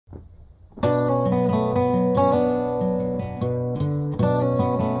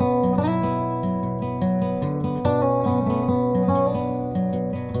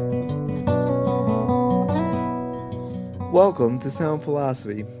Welcome to Sound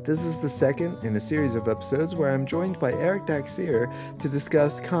Philosophy. This is the second in a series of episodes where I'm joined by Eric Daxier to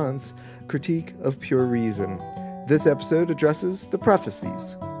discuss Kant's critique of pure reason. This episode addresses the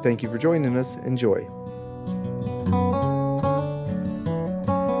Prefaces. Thank you for joining us. Enjoy.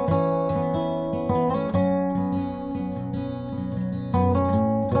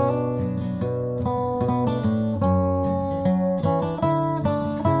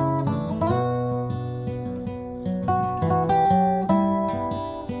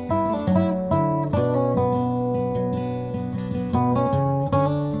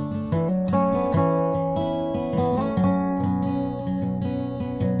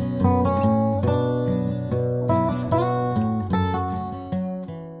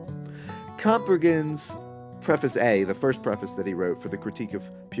 Kant begins Preface A, the first preface that he wrote for the Critique of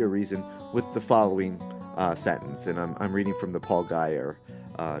Pure Reason, with the following sentence, and I'm reading from the Paul Guyer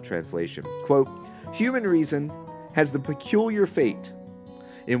translation. Quote, "Human reason has the peculiar fate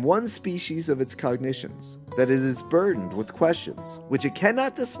in one species of its cognitions that it is burdened with questions which it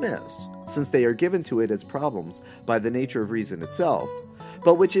cannot dismiss, since they are given to it as problems by the nature of reason itself,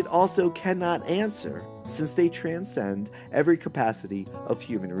 but which it also cannot answer, since they transcend every capacity of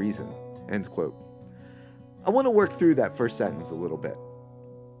human reason." End quote. I want to work through that first sentence a little bit.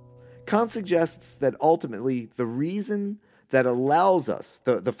 Kant suggests that ultimately the reason that allows us,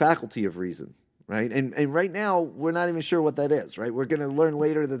 the faculty of reason, right? And right now, we're not even sure what that is, right? We're going to learn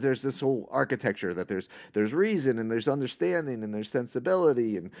later that there's this whole architecture, that there's reason, and there's understanding, and there's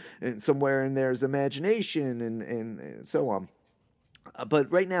sensibility, and somewhere in there's imagination, and so on.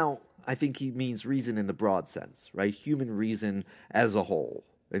 But right now, I think he means reason in the broad sense, right? Human reason as a whole.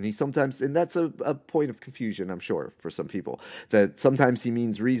 And and that's a point of confusion, I'm sure, for some people, that sometimes he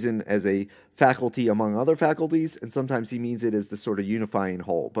means reason as a faculty among other faculties, and sometimes he means it as the sort of unifying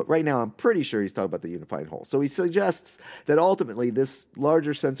whole. But right now, I'm pretty sure he's talking about the unifying whole. So he suggests that ultimately this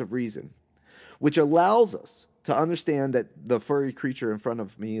larger sense of reason, which allows us to understand that the furry creature in front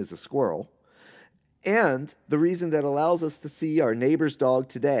of me is a squirrel, and the reason that allows us to see our neighbor's dog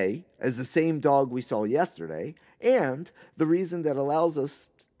today as the same dog we saw yesterday, and the reason that allows us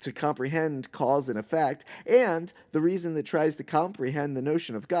to comprehend cause and effect, and the reason that tries to comprehend the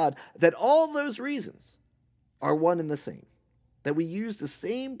notion of God, that all those reasons are one and the same. That we use the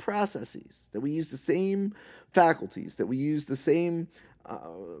same processes, that we use the same faculties, that we use the same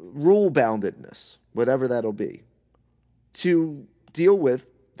rule-boundedness, whatever that'll be, to deal with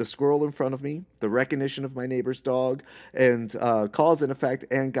the squirrel in front of me, the recognition of my neighbor's dog, and cause and effect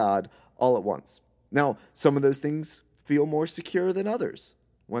and God all at once. Now, some of those things feel more secure than others.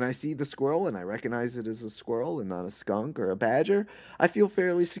 When I see the squirrel and I recognize it as a squirrel and not a skunk or a badger, I feel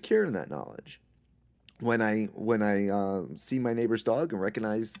fairly secure in that knowledge. When I see my neighbor's dog and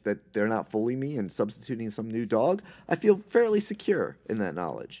recognize that they're not fooling me and substituting some new dog, I feel fairly secure in that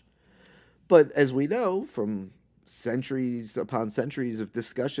knowledge. But as we know from centuries upon centuries of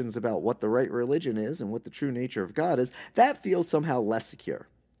discussions about what the right religion is and what the true nature of God is, that feels somehow less secure.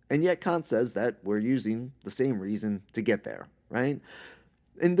 And yet Kant says that we're using the same reason to get there, right?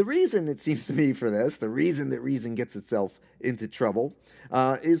 And the reason, it seems to me, for this, the reason that reason gets itself into trouble,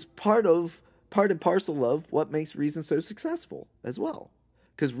 is part and parcel of what makes reason so successful as well.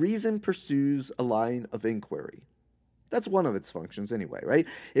 Because reason pursues a line of inquiry. That's one of its functions anyway, right?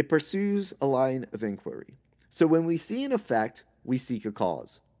 It pursues a line of inquiry. So when we see an effect, we seek a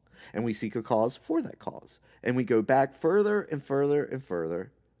cause. And we seek a cause for that cause. And we go back further and further and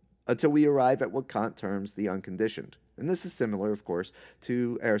further until we arrive at what Kant terms the unconditioned. And this is similar, of course,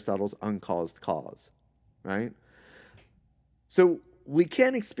 to Aristotle's uncaused cause, right? So we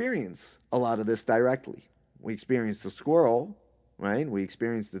can experience a lot of this directly. We experience the squirrel, right? We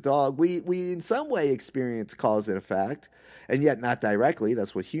experience the dog. We in some way experience cause and effect, and yet not directly.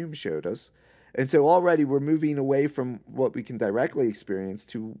 That's what Hume showed us. And so already we're moving away from what we can directly experience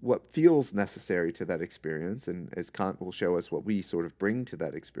to what feels necessary to that experience. And as Kant will show us, what we sort of bring to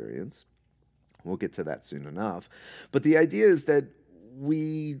that experience. We'll get to that soon enough. But the idea is that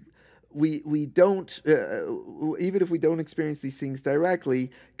we don't, even if we don't experience these things directly,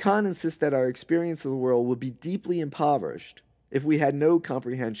 Kant insists that our experience of the world would be deeply impoverished if we had no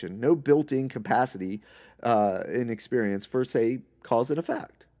comprehension, no built-in capacity in experience for, say, cause and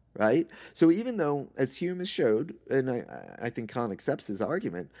effect. Right? So even though, as Hume has showed, and I think Kant accepts his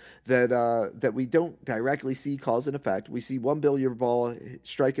argument, that we don't directly see cause and effect, we see one billiard ball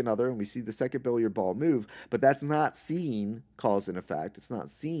strike another, and we see the second billiard ball move, but that's not seeing cause and effect. It's not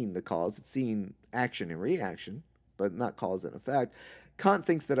seeing the cause. It's seeing action and reaction, but not cause and effect. Kant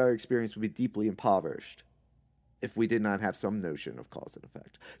thinks that our experience would be deeply impoverished if we did not have some notion of cause and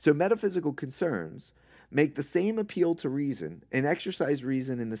effect. So metaphysical concerns make the same appeal to reason and exercise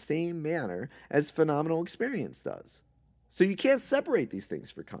reason in the same manner as phenomenal experience does. So you can't separate these things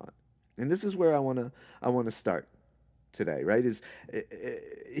for Kant. And this is where I want to start today, right? Is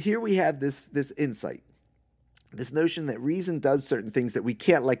here we have this insight, this notion that reason does certain things that we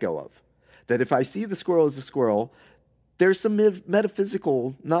can't let go of. That if I see the squirrel as a squirrel, there's some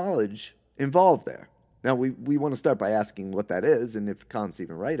metaphysical knowledge involved there. Now, we want to start by asking what that is and if Kant's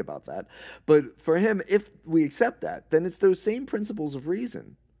even right about that. But for him, if we accept that, then it's those same principles of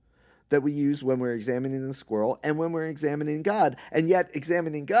reason that we use when we're examining the squirrel and when we're examining God. And yet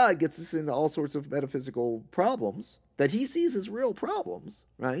examining God gets us into all sorts of metaphysical problems that he sees as real problems,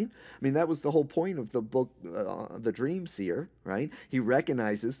 right? I mean, that was the whole point of the book, The Dream Seer, right? He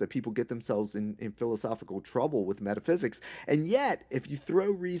recognizes that people get themselves in philosophical trouble with metaphysics. And yet, if you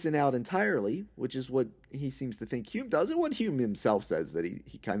throw reason out entirely, which is what he seems to think Hume does, and what Hume himself says that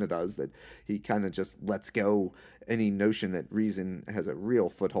he kind of does, that he kind of just lets go any notion that reason has a real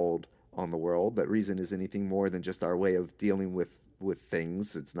foothold on the world, that reason is anything more than just our way of dealing with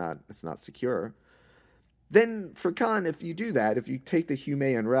things. It's not secure. Then for Kant, if you do that, if you take the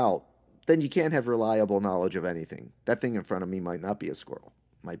Humean route, then you can't have reliable knowledge of anything. That thing in front of me might not be a squirrel.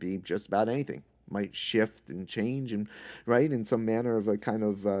 It might be just about anything. It might shift and change and right in some manner of a kind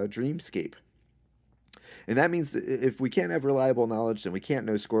of dreamscape. And that means that if we can't have reliable knowledge, then we can't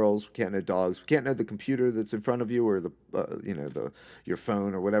know squirrels, we can't know dogs, we can't know the computer that's in front of you, or your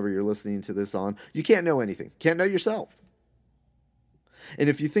phone or whatever you're listening to this on. You can't know anything. Can't know yourself. And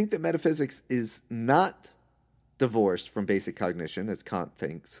if you think that metaphysics is not divorced from basic cognition, as Kant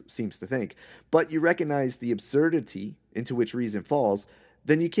seems to think, but you recognize the absurdity into which reason falls,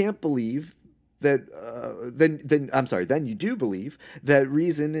 then you can't believe that. Then you do believe that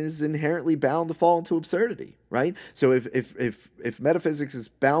reason is inherently bound to fall into absurdity, right? So if metaphysics is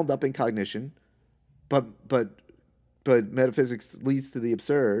bound up in cognition, but metaphysics leads to the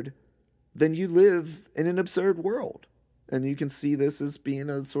absurd, then you live in an absurd world, and you can see this as being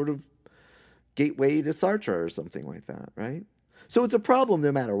a sort of gateway to Sartre or something like that, right? So it's a problem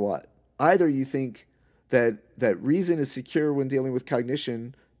no matter what. Either you think that reason is secure when dealing with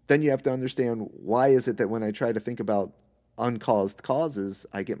cognition, then you have to understand why is it that when I try to think about uncaused causes,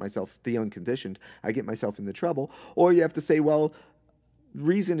 the unconditioned, I get myself into trouble. Or you have to say, well,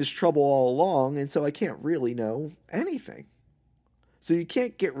 reason is trouble all along, and so I can't really know anything. So you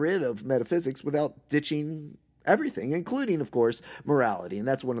can't get rid of metaphysics without ditching everything, including, of course, morality. And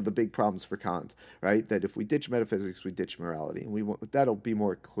that's one of the big problems for Kant, right? That if we ditch metaphysics, we ditch morality. And that'll be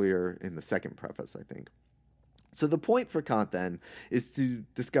more clear in the second preface, I think. So the point for Kant, then, is to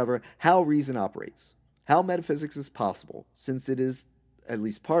discover how reason operates, how metaphysics is possible, since it is, at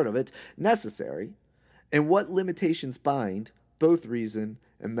least part of it, necessary, and what limitations bind both reason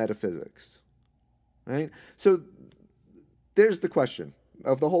and metaphysics, right? So there's the question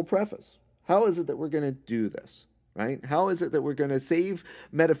of the whole preface. How is it that we're going to do this, right? How is it that we're going to save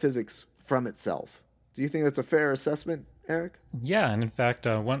metaphysics from itself? Do you think that's a fair assessment, Eric? Yeah, and in fact,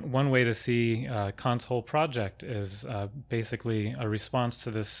 one way to see Kant's whole project is basically a response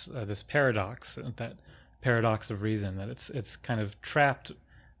to this paradox, that paradox of reason, that it's kind of trapped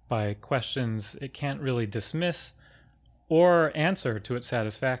by questions it can't really dismiss or answer to its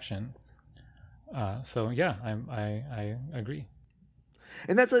satisfaction. So yeah, I agree.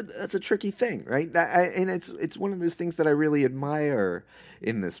 And that's a tricky thing, right? And it's one of those things that I really admire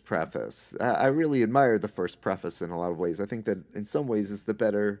in this preface. I really admire the first preface in a lot of ways. I think that in some ways it's the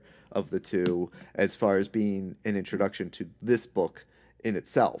better of the two as far as being an introduction to this book in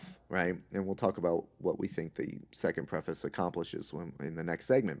itself, right? And we'll talk about what we think the second preface accomplishes in the next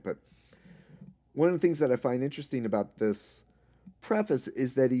segment. But one of the things that I find interesting about this preface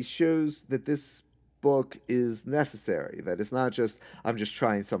is that he shows that this book is necessary, that it's not just I'm just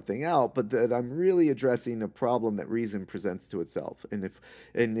trying something out, but that I'm really addressing a problem that reason presents to itself. And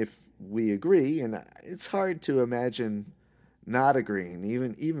if we agree, and it's hard to imagine not agreeing,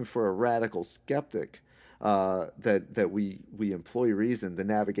 even for a radical skeptic, that we employ reason to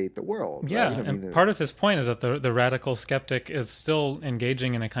navigate the world. Yeah, right? and part of his point is that the radical skeptic is still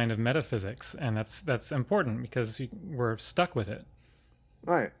engaging in a kind of metaphysics, and that's important because we're stuck with it.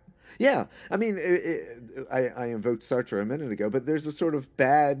 Right. Yeah, I mean, I invoked Sartre a minute ago, but there's a sort of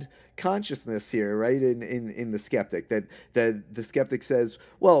bad consciousness here, right, in the skeptic, that the skeptic says,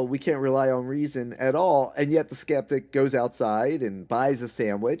 well, we can't rely on reason at all, and yet the skeptic goes outside and buys a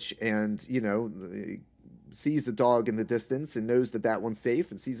sandwich and, sees a dog in the distance and knows that that one's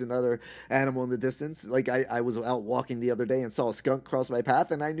safe, and sees another animal in the distance. Like I was out walking the other day and saw a skunk cross my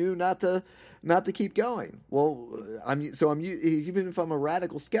path, and I knew not to keep going. Well, even if I'm a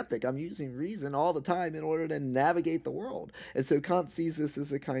radical skeptic, I'm using reason all the time in order to navigate the world. And so Kant sees this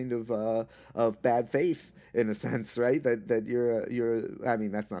as a kind of bad faith, in a sense, right? That you're I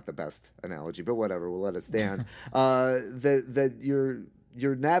mean, that's not the best analogy, but whatever, we'll let it stand. That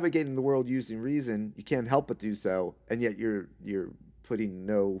you're navigating the world using reason. You can't help but do so, and yet you're putting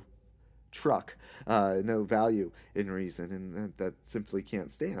no value in reason, and that simply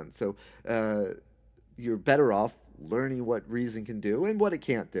can't stand. So you're better off learning what reason can do and what it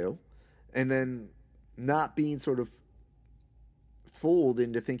can't do, and then not being sort of fooled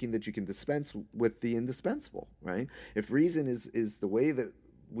into thinking that you can dispense with the indispensable, right? If reason is the way that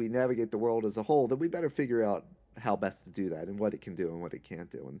we navigate the world as a whole, then we better figure out how best to do that and what it can do and what it can't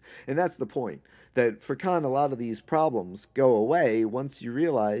do. And that's the point, that for Kant, a lot of these problems go away once you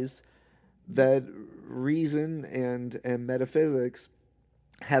realize that reason and metaphysics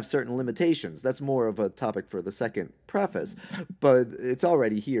have certain limitations. That's more of a topic for the second preface, but it's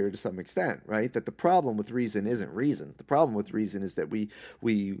already here to some extent, right? That the problem with reason isn't reason. The problem with reason is that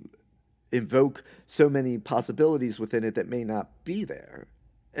we invoke so many possibilities within it that may not be there.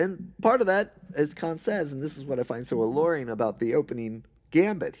 And part of that, as Kant says, and this is what I find so alluring about the opening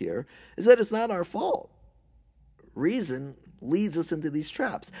gambit here, is that it's not our fault. Reason leads us into these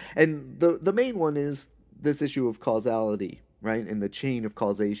traps. And the main one is this issue of causality, right? And the chain of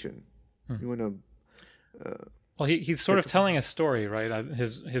causation. You want to... well, he's sort of telling a story, right?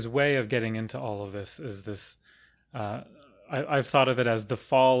 His way of getting into all of this is this... I've thought of it as the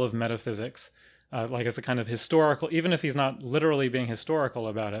fall of metaphysics. Like it's a kind of historical, even if he's not literally being historical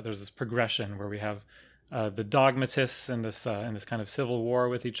about it, there's this progression where we have the dogmatists in this kind of civil war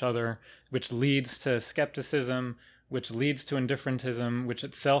with each other, which leads to skepticism, which leads to indifferentism, which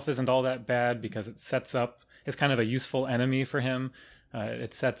itself isn't all that bad because it sets up, it's kind of a useful enemy for him.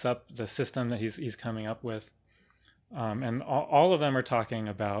 It sets up the system that he's coming up with. And all of them are talking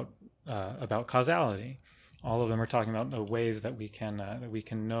about causality. All of them are talking about the ways that we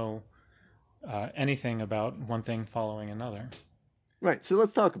can know anything about one thing following another. Right. So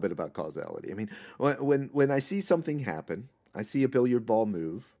let's talk a bit about causality. I mean, when I see something happen, I see a billiard ball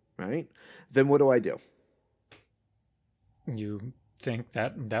move, right? Then what do? You think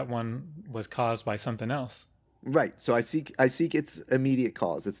that one was caused by something else. Right. So I seek its immediate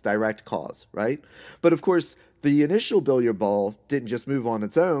cause, its direct cause, right? But of course, the initial billiard ball didn't just move on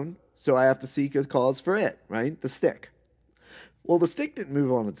its own, so I have to seek a cause for it, right? The stick. Well, the stick didn't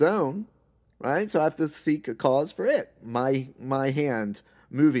move on its own, right? So I have to seek a cause for it. My hand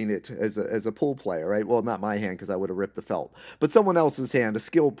moving it as a pool player, right? Well, not my hand because I would have ripped the felt, but someone else's hand, a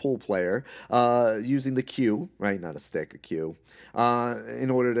skilled pool player, using the cue, right? Not a stick, a cue, in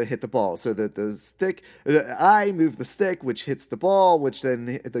order to hit the ball. So that the stick, I move the stick, which hits the ball, which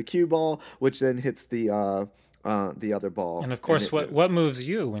then the cue ball, which then hits the other ball. And of course, what moves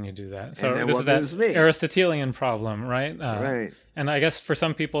you when you do that? So this is that me? Aristotelian problem, right? Right. And I guess for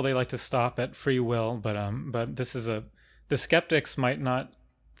some people they like to stop at free will, but this is the skeptics might not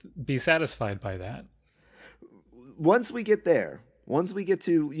be satisfied by that. Once we get to,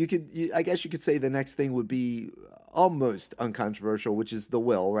 I guess you could say the next thing would be almost uncontroversial, which is the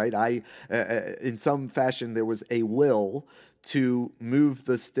will, right? In some fashion, there was a will to move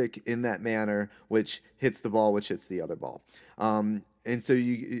the stick in that manner, which hits the ball, which hits the other ball. And so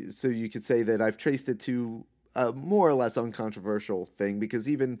you could say that I've traced it to a more or less uncontroversial thing, because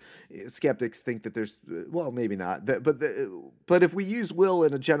even skeptics think that there's, well, maybe not, but if we use will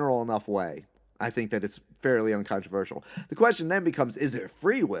in a general enough way, I think that it's fairly uncontroversial. The question then becomes, is it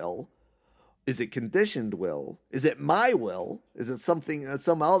free will? Is it conditioned will? Is it my will? Is it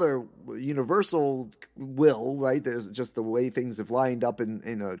some other universal will, right? There's just the way things have lined up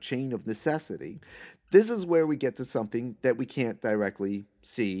in a chain of necessity. This is where we get to something that we can't directly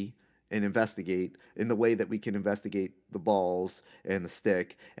see and investigate in the way that we can investigate the balls and the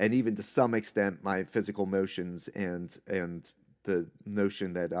stick, and even to some extent my physical motions and the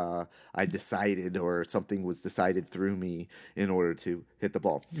notion that I decided, or something was decided through me in order to hit the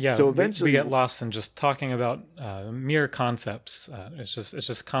ball. Yeah. So eventually we get lost in just talking about mere concepts. It's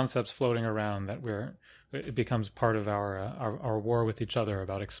just concepts floating around that it becomes part of our war with each other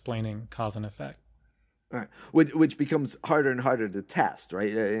about explaining cause and effect. All right. Which becomes harder and harder to test,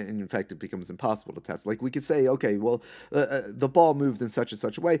 right? And in fact, it becomes impossible to test. Like we could say, okay, well, the ball moved in such and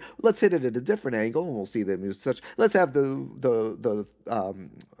such a way. Let's hit it at a different angle, and we'll see that it moves such. Let's have the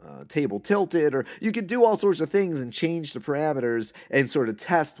table tilted, or you could do all sorts of things and change the parameters and sort of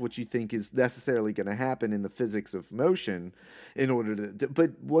test what you think is necessarily going to happen in the physics of motion, in order to.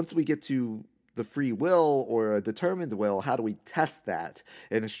 But once we get to the free will or a determined will, how do we test that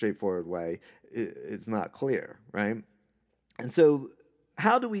in a straightforward way? It's not clear, right? And so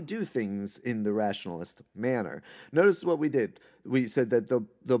how do we do things in the rationalist manner? Notice what we did. We said that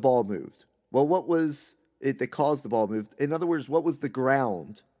the ball moved. Well, what was it that caused the ball to move? In other words, what was the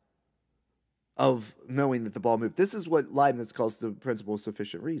ground of knowing that the ball moved? This is what Leibniz calls the principle of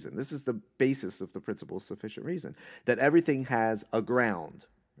sufficient reason. This is the basis of the principle of sufficient reason, that everything has a ground,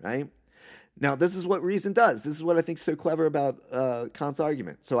 right? Now, this is what reason does. This is what I think is so clever about Kant's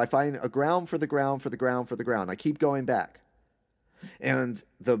argument. So I find a ground for the ground for the ground for the ground. I keep going back. And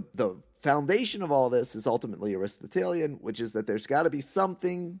the foundation of all this is ultimately Aristotelian, which is that there's got to be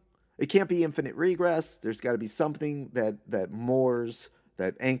something. It can't be infinite regress. There's got to be something that moors,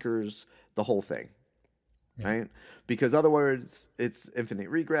 that anchors the whole thing. Yeah. Right? Because otherwise it's infinite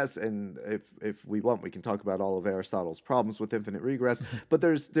regress, and if we want, we can talk about all of Aristotle's problems with infinite regress, but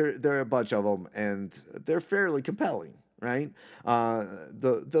there are a bunch of them, and they're fairly compelling, right?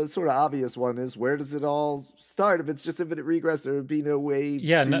 The sort of obvious one is, where does it all start? If it's just infinite regress, there would be no way.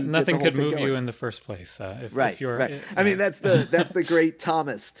 Yeah, nothing could move going. You in the first place. Right. I mean, that's the great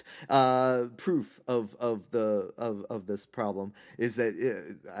Thomist proof of this problem, is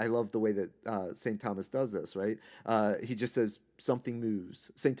that I love the way that St. Thomas does this. Right. He just says something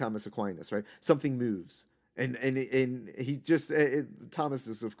moves. St. Thomas Aquinas. Right. Something moves. And he just Thomas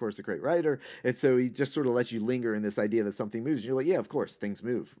is, of course, a great writer, and so he just sort of lets you linger in this idea that something moves. And you're like, yeah, of course, things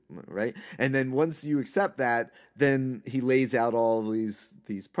move, right? And then once you accept that, then he lays out all of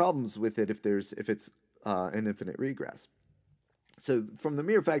these problems with it if it's an infinite regress. So from the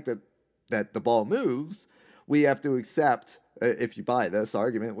mere fact that the ball moves, we have to accept, if you buy this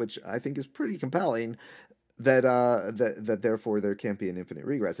argument, which I think is pretty compelling, that therefore there can't be an infinite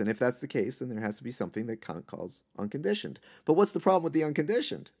regress. And if that's the case, then there has to be something that Kant calls unconditioned. But what's the problem with the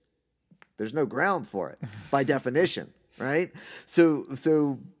unconditioned? There's no ground for it by definition, right? So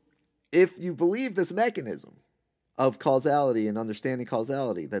if you believe this mechanism of causality and understanding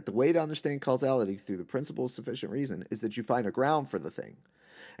causality, that the way to understand causality through the principle of sufficient reason is that you find a ground for the thing.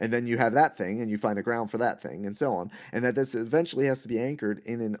 And then you have that thing, and you find a ground for that thing, and so on. And that this eventually has to be anchored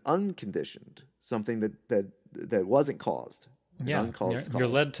in an unconditioned, something that wasn't caused. Yeah, you're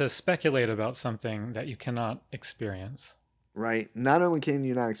led to speculate about something that you cannot experience. Right. Not only can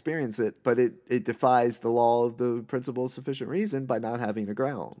you not experience it, but it defies the law of the principle of sufficient reason by not having a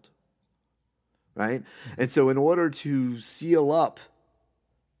ground. Right? And so in order to seal up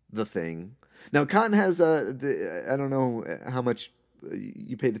the thing... Now, Kant has I don't know how much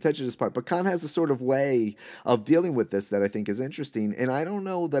you paid attention to this part, but Kant has a sort of way of dealing with this that I think is interesting, and I don't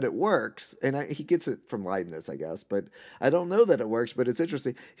know that it works, and he gets it from Leibniz, I guess, but I don't know that it works, but it's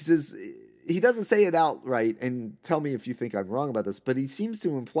interesting. He says, he doesn't say it outright, and tell me if you think I'm wrong about this, but he seems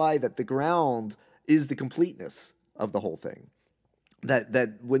to imply that the ground is the completeness of the whole thing.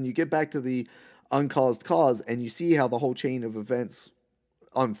 That when you get back to the uncaused cause, and you see how the whole chain of events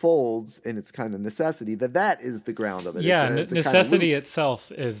unfolds in its kind of necessity, that is the ground of it. Yeah, it's necessity kind of itself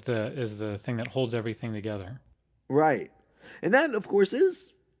is the thing that holds everything together. Right. And that, of course,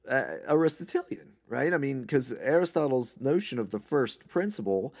 is Aristotelian, right? I mean, because Aristotle's notion of the first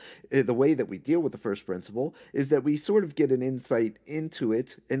principle, the way that we deal with the first principle, is that we sort of get an insight into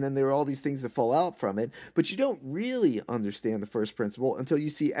it, and then there are all these things that fall out from it, but you don't really understand the first principle until you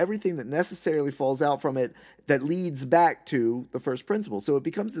see everything that necessarily falls out from it that leads back to the first principle. So it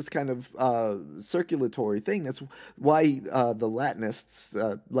becomes this kind of circulatory thing. That's why the Latinists,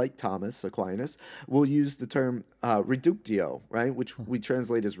 like Thomas Aquinas, will use the term reductio, right, which we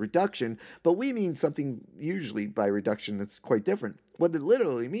translate as reduction, but we mean something usually by reduction that's quite different. What it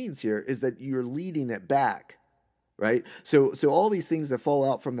literally means here is that you're leading it back, right? So all these things that fall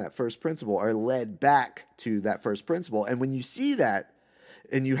out from that first principle are led back to that first principle. And when you see that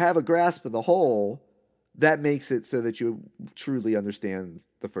and you have a grasp of the whole, that makes it so that you truly understand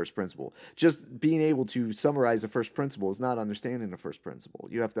the first principle. Just being able to summarize the first principle is not understanding the first principle.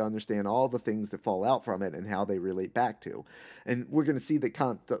 You have to understand all the things that fall out from it and how they relate back to. And we're going to see that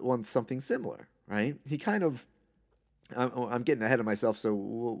Kant wants something similar, right? He kind of I'm getting ahead of myself,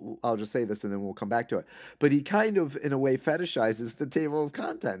 so I'll just say this and then we'll come back to it. But he kind of, in a way, fetishizes the table of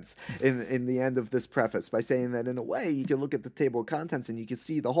contents in the end of this preface by saying that, in a way, you can look at the table of contents and you can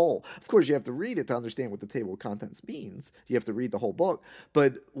see the whole. Of course, you have to read it to understand what the table of contents means. You have to read the whole book.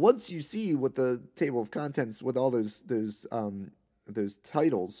 But once you see what the table of contents, what all those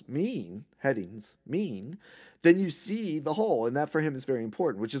titles mean, headings mean, then you see the whole. And that for him is very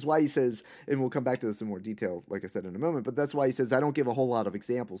important, which is why he says, and we'll come back to this in more detail, like I said, in a moment, but that's why he says, I don't give a whole lot of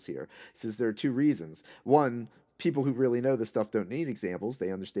examples here. He says there are two reasons. One, people who really know this stuff don't need examples.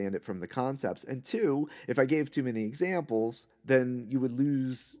 They understand it from the concepts. And two, if I gave too many examples, then you would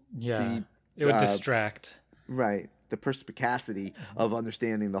lose it would distract. Right. The perspicacity of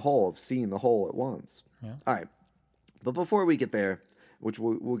understanding the whole, of seeing the whole at once. Yeah. All right. But before we get there, which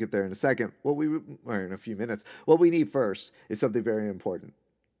we'll get there in a second, or in a few minutes, what we need first is something very important.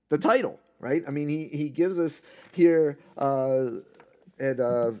 The title, right? I mean, he gives us here at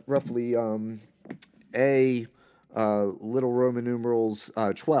roughly A little Roman numerals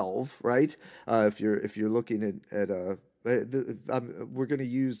 12, right? If you're looking at we're going to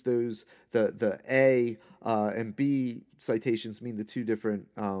use those, the A and B citations mean the two different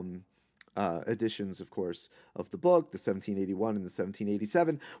editions, of course, of the book, the 1781 and the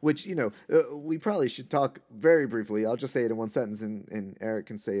 1787, which, we probably should talk very briefly. I'll just say it in one sentence, and Eric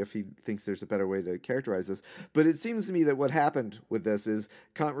can say if he thinks there's a better way to characterize this. But it seems to me that what happened with this is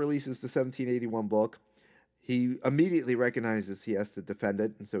Kant releases the 1781 book. He immediately recognizes he has to defend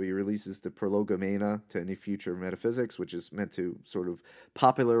it, and so he releases the Prolegomena to any future metaphysics, which is meant to sort of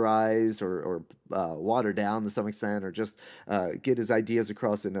popularize or water down to some extent, or just get his ideas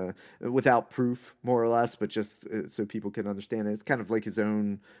across without proof, more or less, but just so people can understand it. It's kind of like his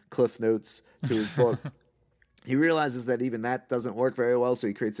own cliff notes to his book. He realizes that even that doesn't work very well, so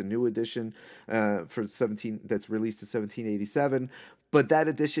he creates a new edition that's released in 1787. But that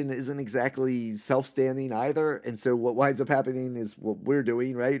edition isn't exactly self-standing either, and so what winds up happening is what we're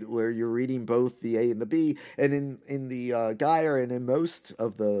doing, right? Where you're reading both the A and the B, and in the Geyer and in most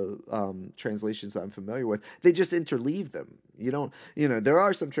of the translations I'm familiar with, they just interleave them. There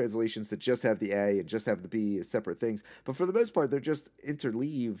are some translations that just have the A and just have the B as separate things, but for the most part, they're just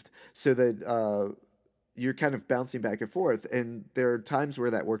interleaved so that you're kind of bouncing back and forth, and there are times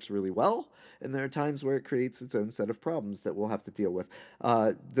where that works really well, and there are times where it creates its own set of problems that we'll have to deal with.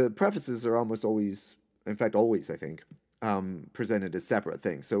 The prefaces are almost always, in fact always, I think, presented as separate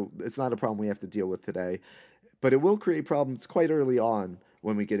things, so it's not a problem we have to deal with today, but it will create problems quite early on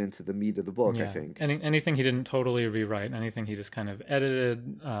when we get into the meat of the book, I think. Anything he didn't totally rewrite, anything he just kind of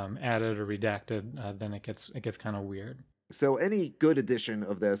edited, added, or redacted, then it gets kind of weird. So any good edition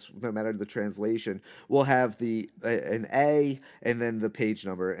of this, no matter the translation, will have an A and then the page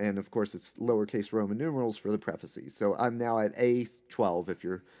number. And, of course, it's lowercase Roman numerals for the prefaces. So I'm now at A12 if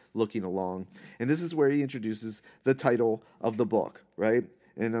you're looking along. And this is where he introduces the title of the book, right?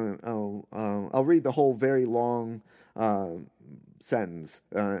 And I'll read the whole very long sentence.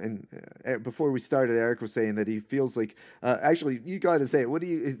 And before we started, Eric was saying that he feels like actually you got to say it. What do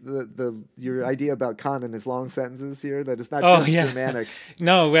you your idea about Kant and his long sentences here? That it's not just Germanic.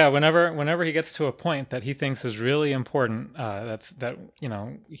 No, yeah. Whenever he gets to a point that he thinks is really important,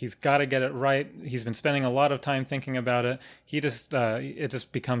 he's got to get it right. He's been spending a lot of time thinking about it. It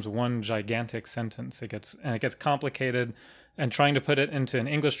just becomes one gigantic sentence. It gets complicated. And trying to put it into an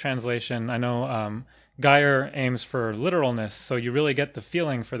English translation, I know Geyer aims for literalness, so you really get the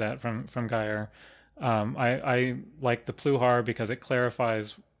feeling for that from Geyer. I like the Pluhar because it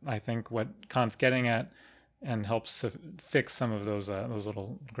clarifies, I think, what Kant's getting at and helps to fix some of those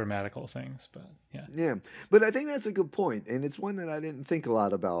little grammatical things. But yeah, but I think that's a good point, and it's one that I didn't think a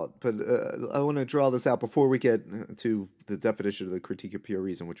lot about. But I want to draw this out before we get to the definition of the critique of pure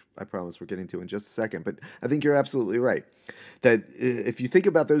reason, which I promise we're getting to in just a second. But I think you're absolutely right that if you think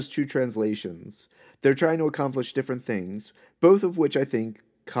about those two translations, they're trying to accomplish different things, both of which I think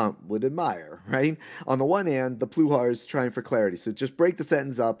Kant would admire, right? On the one hand, the Pluhar is trying for clarity, so just break the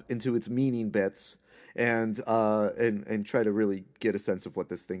sentence up into its meaning bits and try to really get a sense of what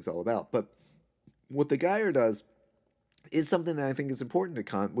this thing's all about. But what the Geyer does is something that I think is important to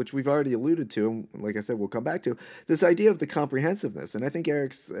Kant, which we've already alluded to, and like I said, we'll come back to, this idea of the comprehensiveness. And I think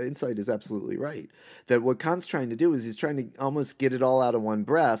Eric's insight is absolutely right, that what Kant's trying to do is he's trying to almost get it all out in one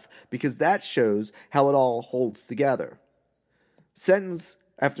breath, because that shows how it all holds together. Sentence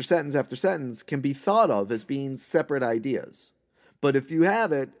after sentence after sentence can be thought of as being separate ideas. But if you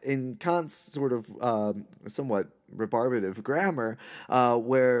have it in Kant's sort of somewhat rebarbative grammar,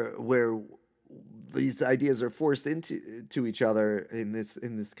 where these ideas are forced into each other in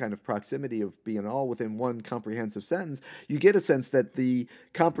this kind of proximity of being all within one comprehensive sentence, you get a sense that the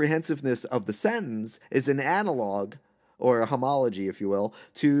comprehensiveness of the sentence is an analog or a homology, if you will,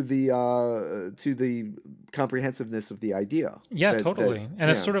 to the comprehensiveness of the idea. Yeah, totally. And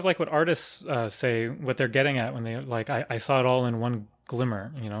it's sort of like what artists say, what they're getting at when they like, I saw it all in one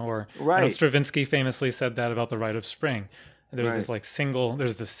glimmer, or Right. Stravinsky famously said that about the Rite of Spring. There's Right.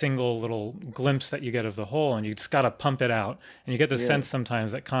 this single little glimpse that you get of the whole, and you just got to pump it out. And you get the sense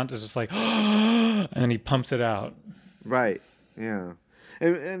sometimes that Kant is just like, and then he pumps it out. Right. Yeah.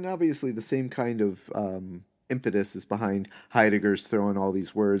 And obviously the same kind of impetus is behind Heidegger's throwing all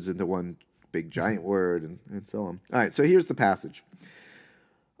these words into one big giant word and so on. All right, so here's the passage.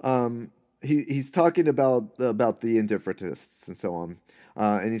 He's talking about the indifferentists and so on.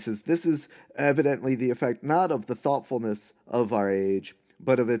 And he says, this is evidently the effect not of the thoughtfulness of our age,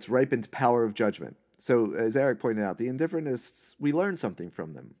 but of its ripened power of judgment. So, as Eric pointed out, the indifferentists, we learn something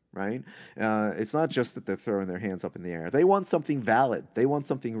from them, right? It's not just that they're throwing their hands up in the air. They want something valid. They want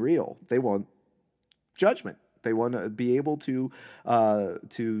something real. They want judgment. They want to be able to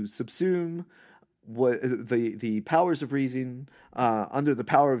subsume what the powers of reason under the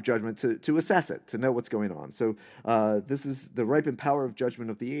power of judgment to assess it, to know what's going on. So this is the ripened power of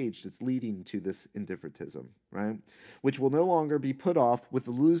judgment of the age that's leading to this indifferentism, right? Which will no longer be put off with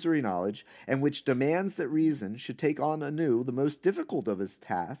illusory knowledge, and which demands that reason should take on anew the most difficult of his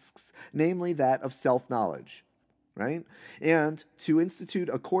tasks, namely that of self-knowledge. Right? And to institute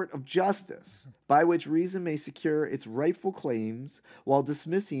a court of justice by which reason may secure its rightful claims while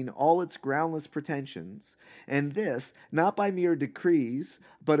dismissing all its groundless pretensions, and this not by mere decrees,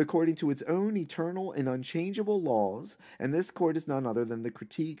 but according to its own eternal and unchangeable laws, and this court is none other than the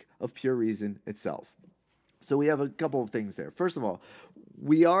critique of pure reason itself. So we have a couple of things there. First of all,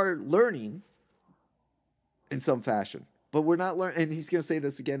 we are learning in some fashion. But we're not learning, and he's going to say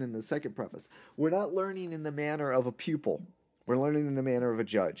this again in the second preface, we're not learning in the manner of a pupil. We're learning in the manner of a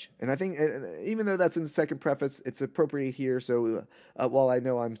judge. And I think, even though that's in the second preface, it's appropriate here. So while I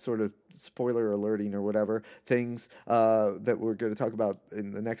know I'm sort of spoiler alerting or whatever, things that we're going to talk about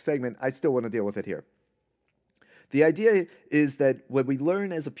in the next segment, I still want to deal with it here. The idea is that when we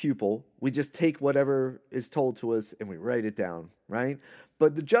learn as a pupil, we just take whatever is told to us and we write it down, right?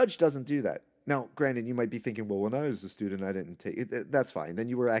 But the judge doesn't do that. Now, granted, you might be thinking, well, when I was a student, I didn't take it. That's fine. Then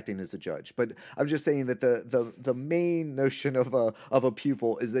you were acting as a judge. But I'm just saying that the main notion of a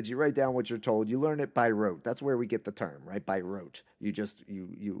pupil is that you write down what you're told. You learn it by rote. That's where we get the term, right? By rote.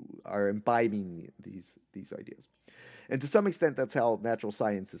 You are imbibing these ideas. And to some extent, that's how natural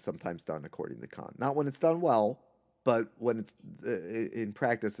science is sometimes done, according to Kant. Not when it's done well, but when it's in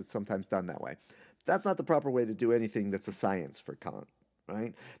practice, it's sometimes done that way. That's not the proper way to do anything that's a science for Kant.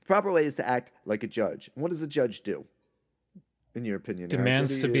 Right? The proper way is to act like a judge. And what does a judge do, in your opinion?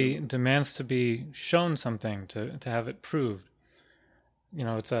 Demands to be shown something, to have it proved.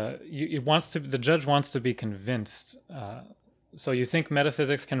 It's the judge wants to be convinced. So you think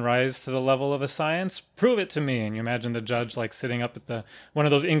metaphysics can rise to the level of a science? Prove it to me. And you imagine the judge like sitting up at one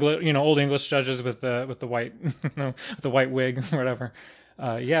of those old English judges with the white with the white wig or whatever.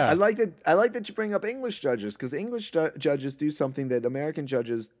 Yeah, I like that you bring up English judges, because English judges do something that American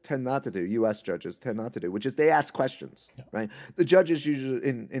judges tend not to do. U.S. judges tend not to do, which is they ask questions. Yeah. Right? The judges usually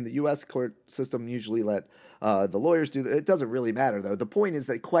in the U.S. court system usually let the lawyers do. It doesn't really matter though. The point is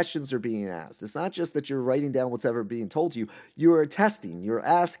that questions are being asked. It's not just that you're writing down what's ever being told to you. You are testing. You're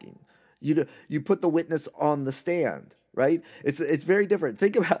asking. You put the witness on the stand. Right? It's very different.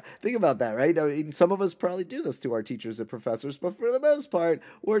 Think about that, right? I mean, some of us probably do this to our teachers and professors, but for the most part,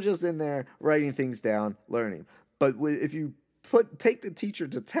 we're just in there writing things down, learning. But if you take the teacher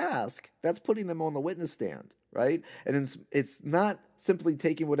to task, that's putting them on the witness stand, right? And it's not simply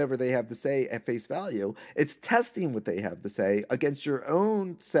taking whatever they have to say at face value. It's testing what they have to say against your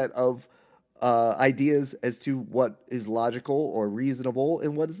own set of ideas as to what is logical or reasonable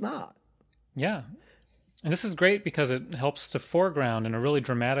and what is not. Yeah. And this is great because it helps to foreground in a really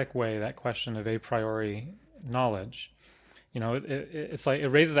dramatic way that question of a priori knowledge. It's like it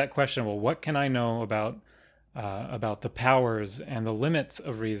raises that question, well, what can I know about the powers and the limits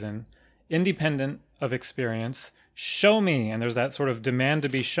of reason, independent of experience? Show me. And there's that sort of demand to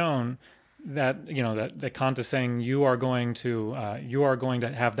be shown that, that Kant is saying you are going to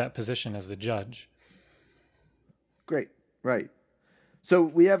have that position as the judge. Great. Right. So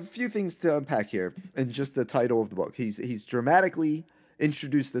we have a few things to unpack here in just the title of the book. He's dramatically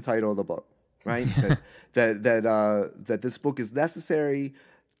introduced the title of the book, right? that this book is necessary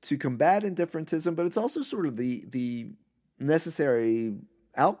to combat indifferentism, but it's also sort of the necessary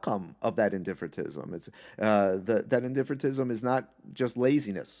outcome of that indifferentism. It's that indifferentism is not just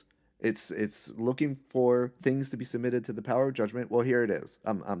laziness. It's looking for things to be submitted to the power of judgment. Well, here it is.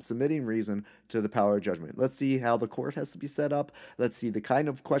 I'm submitting reason to the power of judgment. Let's see how the court has to be set up. Let's see the kind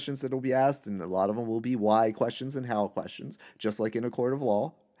of questions that will be asked, and a lot of them will be why questions and how questions, just like in a court of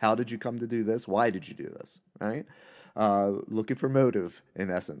law. How did you come to do this? Why did you do this? Right? Looking for motive, in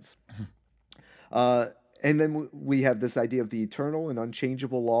essence. And then we have this idea of the eternal and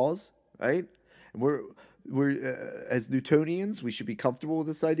unchangeable laws, right? And we're as Newtonians, we should be comfortable with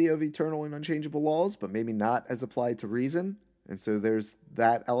this idea of eternal and unchangeable laws, but maybe not as applied to reason. And so there's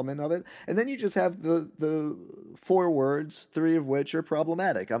that element of it. And then you just have the 4 words, 3 of which are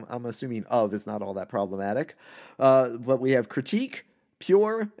problematic. I'm assuming of is not all that problematic. But we have critique,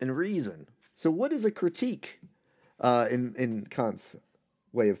 pure, and reason. So what is a critique in Kant's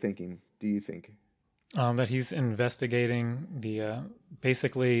way of thinking, do you think? That he's investigating the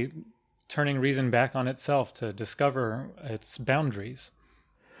basically turning reason back on itself to discover its boundaries.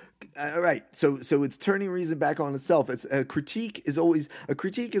 Right. So it's turning reason back on itself. It's a critique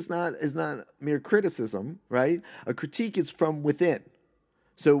is not mere criticism, right? A critique is from within.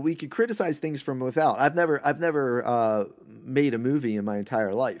 So we could criticize things from without. I've never made a movie in my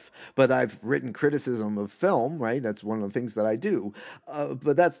entire life, but I've written criticism of film, right? That's one of the things that I do.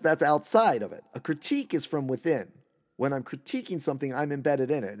 But that's outside of it. A critique is from within. When I'm critiquing something, I'm embedded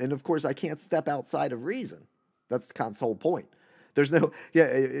in it. And of course, I can't step outside of reason. That's Kant's whole point. There's no,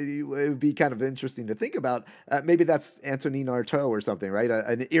 it would be kind of interesting to think about. Maybe that's Antonin Artaud or something, right?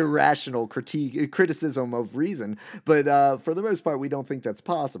 An irrational criticism of reason. But for the most part, we don't think that's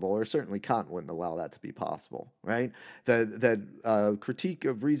possible, or certainly Kant wouldn't allow that to be possible, right? That critique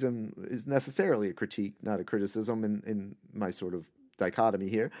of reason is necessarily a critique, not a criticism in my sort of dichotomy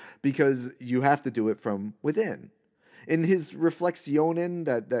here, because you have to do it from within. In his Reflexionen,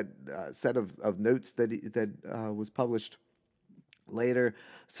 that set of notes that was published later,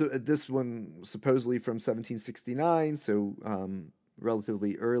 so this one supposedly from 1769, so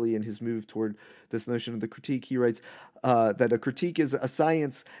relatively early in his move toward this notion of the critique, he writes that a critique is a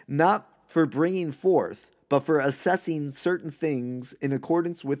science not for bringing forth, but for assessing certain things in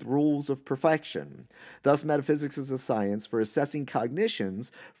accordance with rules of perfection. Thus, metaphysics is a science for assessing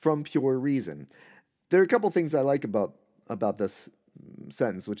cognitions from pure reason. There are a couple things I like about this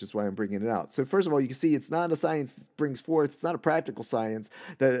sentence, which is why I'm bringing it out. So first of all, you can see it's not a science that brings forth, it's not a practical science,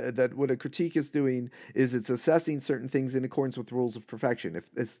 that what a critique is doing is it's assessing certain things in accordance with rules of perfection. If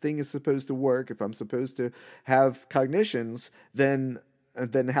this thing is supposed to work, if I'm supposed to have cognitions, then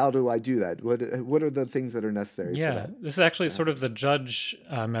how do I do that? What are the things that are necessary for that? This is actually sort of the judge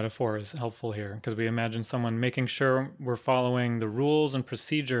metaphor is helpful here, because we imagine someone making sure we're following the rules and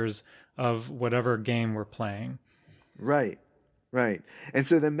procedures of whatever game we're playing. Right. And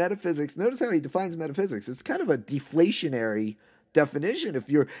so then metaphysics, notice how he defines metaphysics. It's kind of a deflationary definition. If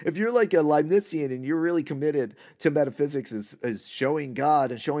you're like a Leibnizian and you're really committed to metaphysics as showing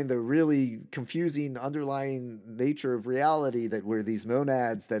God and showing the really confusing underlying nature of reality, that we're these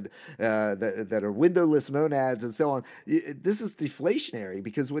monads that are windowless monads and so on, this is deflationary,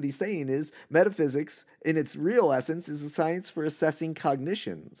 because what he's saying is metaphysics in its real essence is a science for assessing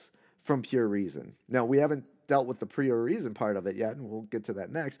cognitions from pure reason. Now, we haven't dealt with the pure reason part of it yet, and we'll get to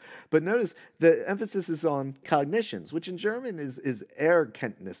that next. But notice the emphasis is on cognitions, which in German is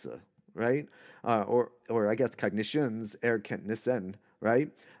Erkenntnisse, right? Or I guess cognitions, Erkenntnissen, right?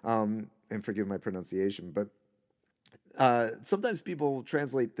 And forgive my pronunciation, but sometimes people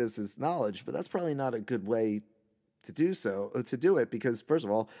translate this as knowledge, but that's probably not a good way to do it, because first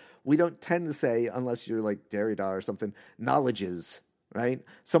of all, we don't tend to say, unless you're like Derrida or something, knowledges, right?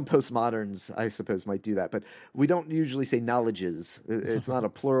 Some postmoderns, I suppose, might do that, but we don't usually say knowledges. It's not a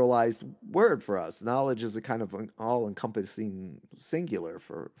pluralized word for us. Knowledge is a kind of all-encompassing singular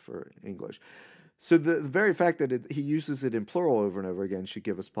for English. So the very fact that he uses it in plural over and over again should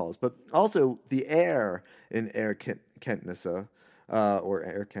give us pause. But also the in Erkenntnisse, or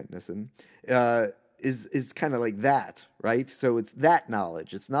Erkenntnissen, is kind of like that, right? So it's that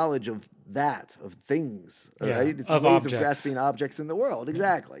knowledge. It's knowledge of things, right? It's of ways objects. of grasping objects in the world.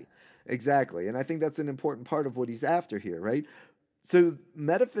 Exactly. And I think that's an important part of what he's after here, right? So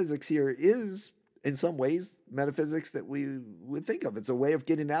metaphysics here is, in some ways, metaphysics that we would think of. It's a way of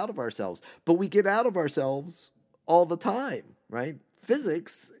getting out of ourselves. But we get out of ourselves all the time, right?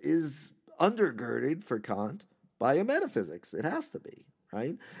 Physics is undergirded for Kant by a metaphysics. It has to be,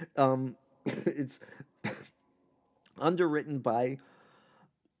 right? It's underwritten by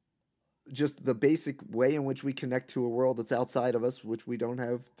just the basic way in which we connect to a world that's outside of us, which we don't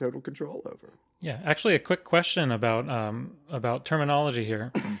have total control over. Yeah, actually, a quick question about terminology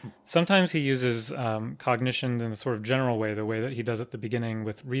here. Sometimes he uses cognition in a sort of general way, the way that he does at the beginning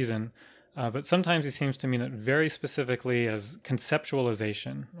with reason, but sometimes he seems to mean it very specifically as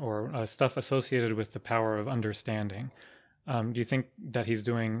conceptualization or stuff associated with the power of understanding. Do you think that he's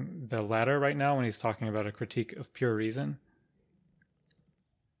doing the latter right now when he's talking about a critique of pure reason?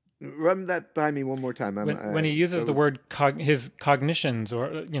 Run that by me one more time. When he uses the word his cognitions,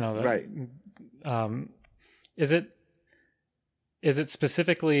 or right. Is it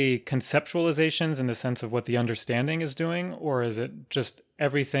specifically conceptualizations in the sense of what the understanding is doing, or is it just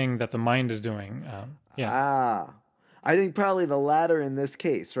everything that the mind is doing? I think probably the latter in this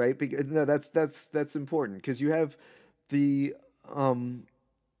case, right? Because, no, that's important because you have the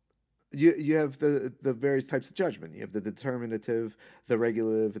you have the various types of judgment. You have the determinative, the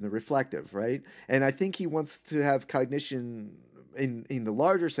regulative, and the reflective, right? And I think he wants to have cognition in the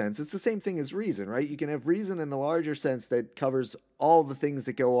larger sense. It's the same thing as reason, right? You can have reason in the larger sense that covers all the things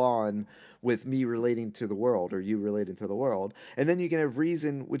that go on with me relating to the world or you relating to the world. And then you can have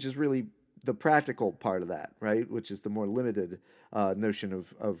reason, which is really the practical part of that, right? Which is the more limited notion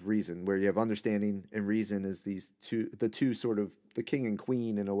of reason, where you have understanding and reason is the two sort of the king and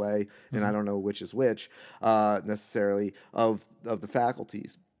queen in a way, and I don't know which is which necessarily of the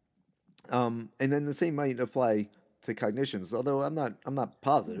faculties. And then the same might apply to cognitions, although I'm not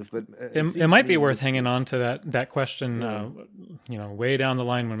positive, but it might be worth hanging on to that question. Way down the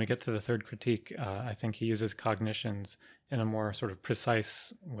line when we get to the third critique, I think he uses cognitions in a more sort of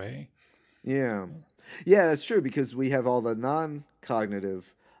precise way. Yeah, that's true because we have all the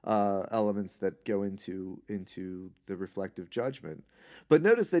non-cognitive elements that go into the reflective judgment. But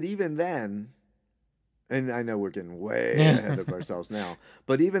notice that even then, and I know we're getting way ahead of ourselves now,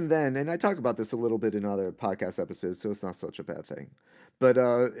 but even then, and I talk about this a little bit in other podcast episodes, so it's not such a bad thing. But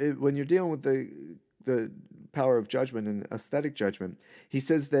when you're dealing with the power of judgment and aesthetic judgment, he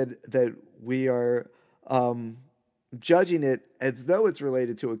says that we are judging it as though it's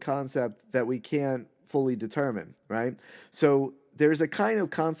related to a concept that we can't fully determine, right? So there's a kind of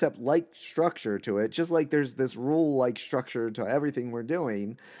concept-like structure to it, just like there's this rule-like structure to everything we're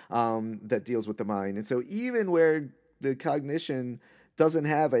doing that deals with the mind. And so even where the cognition doesn't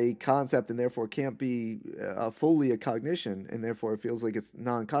have a concept and therefore can't be fully a cognition, and therefore it feels like it's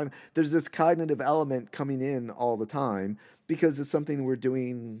non-cognitive, there's this cognitive element coming in all the time because it's something we're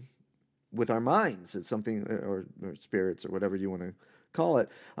doing with our minds. It's something, or spirits, or whatever you want to call it,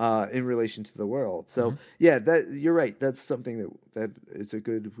 in relation to the world. So that you're right. That's something that is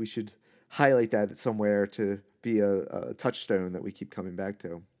we should highlight that somewhere to be a touchstone that we keep coming back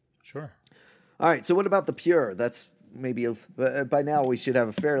to. Sure. All right. So what about the pure? That's maybe by now we should have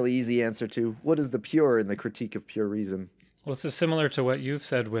a fairly easy answer to what is the pure in the critique of pure reason. Well, this is similar to what you've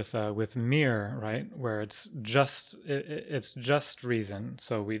said with mere, right? Where it's just reason,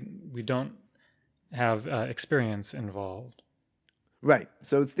 so we don't have experience involved. Right.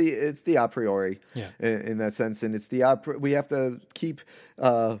 So it's the a priori, in that sense, and it's we have to keep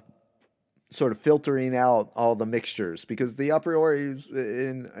sort of filtering out all the mixtures because the a priori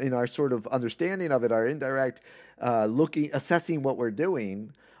in our sort of understanding of it, our indirect assessing what we're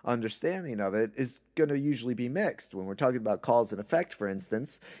doing. Understanding of it is going to usually be mixed. When we're talking about cause and effect, for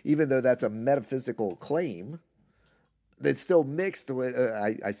instance, even though that's a metaphysical claim, it's still mixed with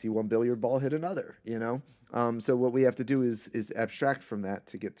I see one billiard ball hit another, so what we have to do is abstract from that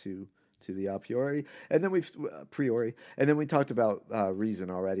to get to the a priori, and then we talked about reason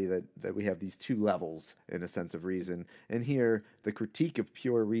already, that we have these two levels in a sense of reason, and here the critique of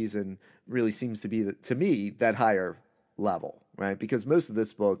pure reason really seems to be to me that higher level, right? Because most of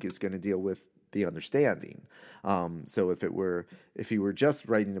this book is going to deal with the understanding. So if he were just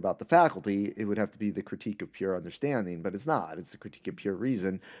writing about the faculty, it would have to be the critique of pure understanding, but it's not. It's the critique of pure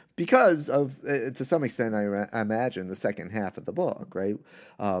reason because of, to some extent, I imagine, the second half of the book, right?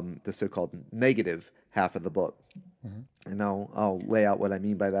 The so-called negative half of the book. Mm-hmm. And I'll lay out what I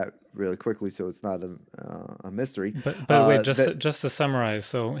mean by that really quickly, so it's not a mystery. But wait, just to summarize,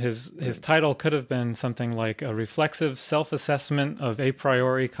 so his title could have been something like a reflexive self-assessment of a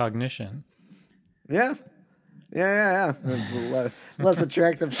priori cognition. Yeah. It's a less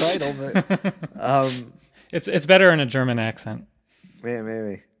attractive title, but it's better in a German accent. Yeah,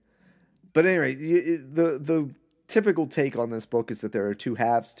 maybe. But anyway, the typical take on this book is that there are two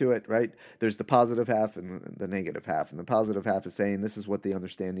halves to it, right? There's the positive half and the negative half. And the positive half is saying this is what the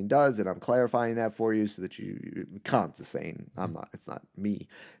understanding does, and I'm clarifying that for you so that Kant is saying, it's not me,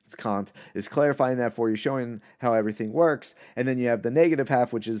 it's Kant, is clarifying that for you, showing how everything works. And then you have the negative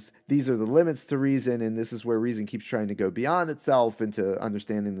half, which is these are the limits to reason, and this is where reason keeps trying to go beyond itself into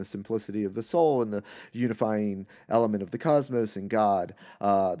understanding the simplicity of the soul and the unifying element of the cosmos and God,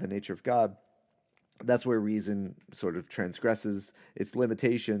 the nature of God. That's where reason sort of transgresses its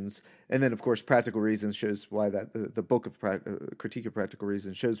limitations. And then, of course, practical reason shows why that the book of Critique of Practical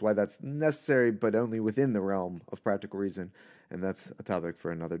Reason shows why that's necessary, but only within the realm of practical reason. And that's a topic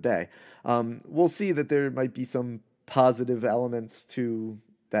for another day. We'll see that there might be some positive elements to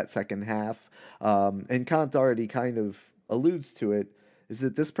that second half. And Kant already kind of alludes to it. Is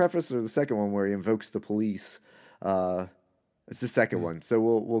it this preface or the second one where he invokes the police? It's the second one, so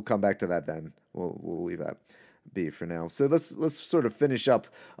we'll come back to that then. We'll leave that be for now. So let's sort of finish up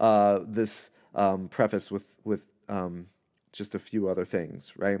this preface with just a few other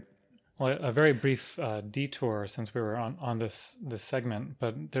things, right? Well, a very brief detour since we were on this segment,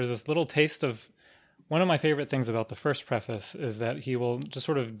 but there's this little taste of one of my favorite things about the first preface is that he will just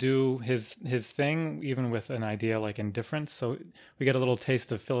sort of do his thing, even with an idea like indifference. So we get a little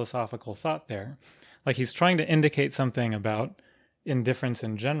taste of philosophical thought there. Like he's trying to indicate something about indifference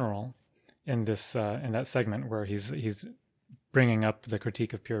in general in this in that segment where he's bringing up the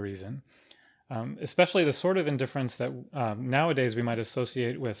critique of pure reason, especially the sort of indifference that nowadays we might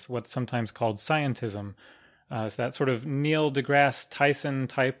associate with what's sometimes called scientism. It's that sort of Neil deGrasse Tyson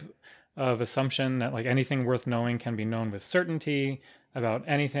type of assumption that like anything worth knowing can be known with certainty about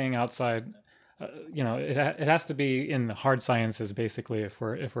anything outside. It has to be in the hard sciences basically if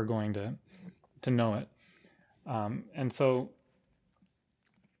we're going to know it. And so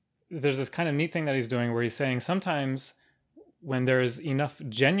there's this kind of neat thing that he's doing where he's saying sometimes when there's enough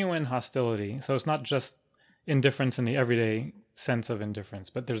genuine hostility, so it's not just indifference in the everyday sense of indifference,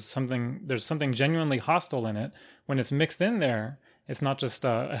 but there's something genuinely hostile in it. When it's mixed in there, it's not just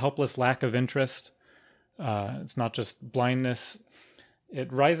a helpless lack of interest. It's not just blindness.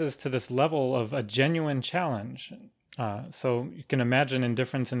 It rises to this level of a genuine challenge. So you can imagine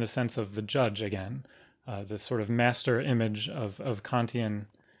indifference in the sense of the judge again, this sort of master image of Kantian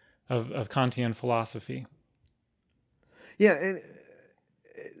philosophy. Yeah, and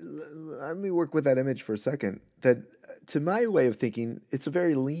let me work with that image for a second. That, to my way of thinking, it's a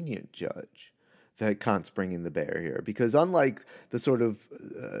very lenient judge that Kant's bringing to bear here, because unlike the sort of,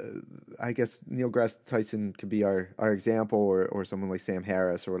 I guess Neil deGrasse Tyson could be our example, or someone like Sam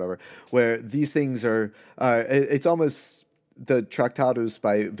Harris or whatever, where these things are, it's almost the Tractatus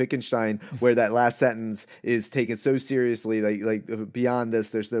by Wittgenstein, where that last sentence is taken so seriously, like beyond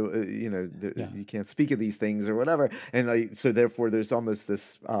this, there's no, you can't speak of these things or whatever, and so therefore there's almost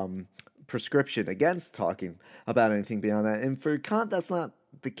this prescription against talking about anything beyond that. And for Kant, that's not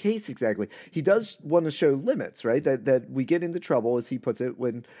the case exactly. He does want to show limits, right? That we get into trouble, as he puts it,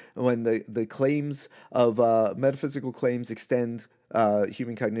 when the claims of metaphysical claims extend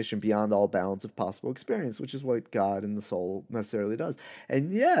human cognition beyond all bounds of possible experience, which is what God and the soul necessarily does.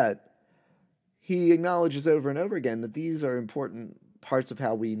 And yet, he acknowledges over and over again that these are important parts of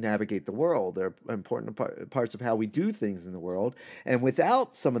how we navigate the world. They're important parts of how we do things in the world. And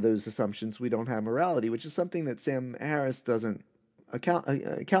without some of those assumptions, we don't have morality, which is something that Sam Harris doesn't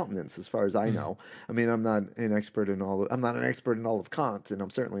countenance, as far as I know. I mean, I'm not an expert in all of Kant, and I'm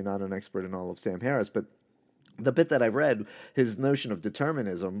certainly not an expert in all of Sam Harris, but the bit that I've read, his notion of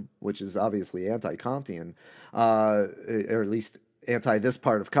determinism, which is obviously anti-Kantian, or at least anti this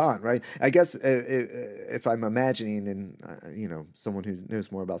part of Kant, right? I guess if I'm imagining, and someone who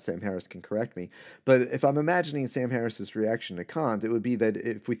knows more about Sam Harris can correct me, but if I'm imagining Sam Harris's reaction to Kant, it would be that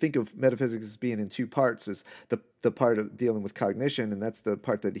if we think of metaphysics as being in two parts, as the part of dealing with cognition, and that's the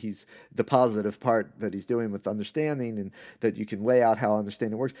part that the positive part that he's doing with understanding, and that you can lay out how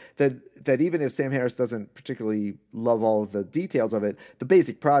understanding works, that even if Sam Harris doesn't particularly love all of the details of it, the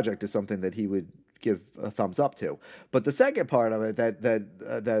basic project is something that he would give a thumbs up to. But the second part of it,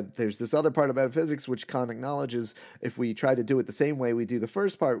 that there's this other part of metaphysics which Kant acknowledges, if we try to do it the same way we do the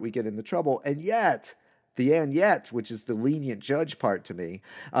first part, we get into trouble. And yet, which is the lenient judge part to me,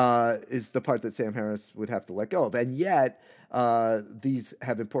 is the part that Sam Harris would have to let go of. And yet, these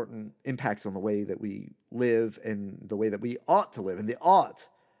have important impacts on the way that we live and the way that we ought to live. And the ought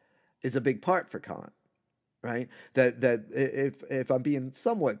is a big part for Kant, right? That if I'm being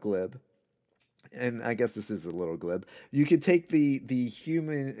somewhat glib, and I guess this is a little glib. You could take the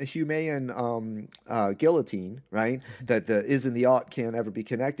humane guillotine, right? That the is and the ought can't ever be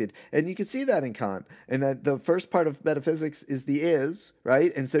connected, and you can see that in Kant, and that the first part of metaphysics is the is,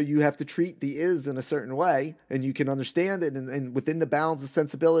 right? And so you have to treat the is in a certain way, and you can understand it, and within the bounds of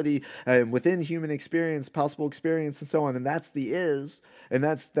sensibility and within human experience, possible experience, and so on, and that's the is, and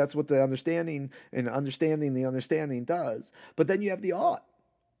that's what the understanding and understanding the understanding does. But then you have the ought.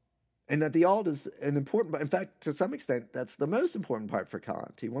 And that the alt is an important, in fact, to some extent, that's the most important part for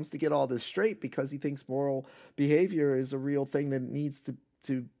Kant. He wants to get all this straight because he thinks moral behavior is a real thing that needs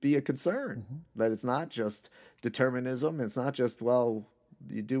to be a concern. Mm-hmm. That it's not just determinism. It's not just, well,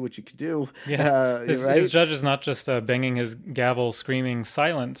 you do what you can do. Yeah, his judge is not just banging his gavel, screaming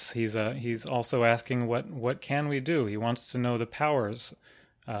silence. He's also asking what can we do. He wants to know the powers.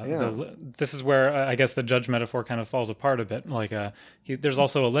 This is where I guess the judge metaphor kind of falls apart a bit. Like there's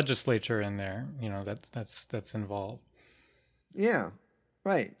also a legislature in there, that's involved. Yeah,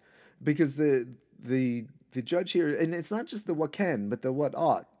 right. Because the judge here, and it's not just the what can, but the what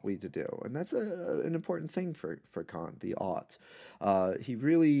ought we to do, and that's an important thing for Kant. The ought. He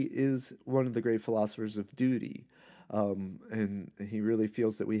really is one of the great philosophers of duty. And he really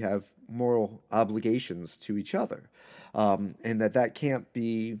feels that we have moral obligations to each other, and that can't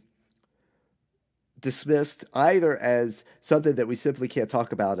be dismissed either as something that we simply can't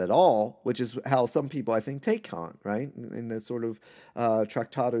talk about at all, which is how some people, I think, take Kant, right? In the sort of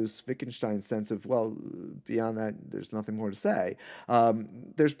Tractatus Wittgenstein sense of, well, beyond that, there's nothing more to say.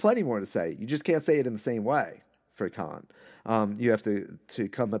 There's plenty more to say. You just can't say it in the same way for Kant. You have to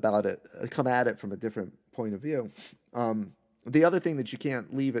come at it from a different point of view. The other thing that you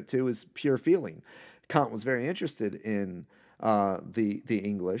can't leave it to is pure feeling. Kant was very interested in the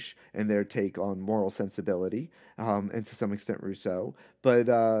English and their take on moral sensibility, and to some extent Rousseau, but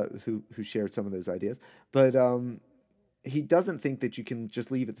who shared some of those ideas. But he doesn't think that you can just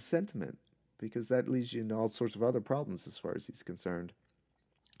leave it to sentiment, because that leads you into all sorts of other problems as far as he's concerned.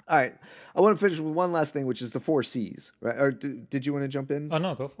 All right, I want to finish with one last thing, which is the 4 C's. Right? Or did you want to jump in? Oh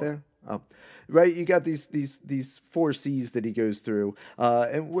no, go for there. It. Oh, right. You got these 4 C's that he goes through,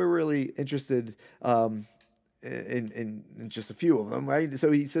 and we're really interested in just a few of them, right?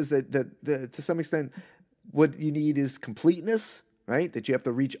 So he says that to some extent, what you need is completeness, right? That you have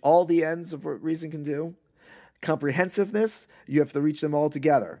to reach all the ends of what reason can do. Comprehensiveness, you have to reach them all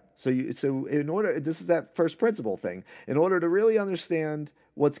together. So in order, this is that first principle thing. In order to really understand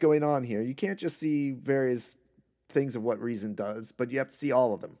what's going on here, you can't just see various things of what reason does, but you have to see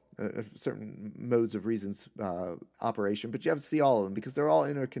all of them. Certain modes of reason's operation, but you have to see all of them because they're all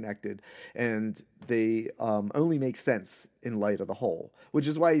interconnected, and they only make sense in light of the whole. Which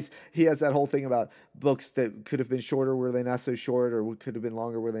is why he has that whole thing about books that could have been shorter were they not so short, or could have been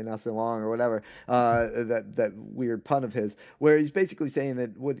longer were they not so long, or whatever. That weird pun of his, where he's basically saying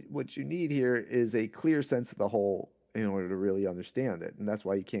that what you need here is a clear sense of the whole in order to really understand it, and that's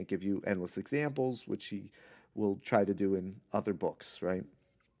why he can't give you endless examples, which he will try to do in other books, right?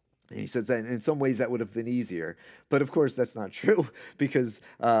 And he says that in some ways that would have been easier. But of course, that's not true, because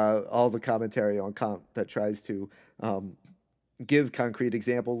all the commentary on Kant that tries to give concrete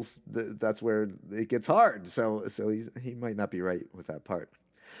examples, that's where it gets hard. So he might not be right with that part.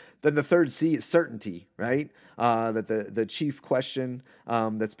 Then the 3rd C is certainty, right? That the chief question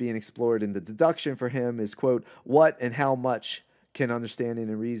that's being explored in the deduction for him is, quote, what and how much can understanding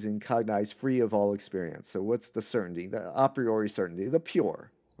and reason cognize free of all experience? So what's the certainty, the a priori certainty, the pure,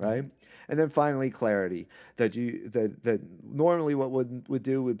 right? And then finally, clarity. That normally what would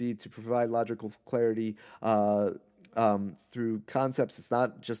do would be to provide logical clarity through concepts. It's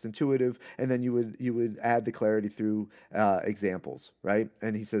not just intuitive, and then you would add the clarity through examples, right?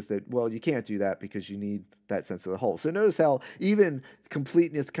 And he says that, well, you can't do that because you need that sense of the whole. So notice how even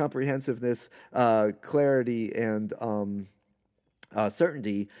completeness, comprehensiveness, clarity, and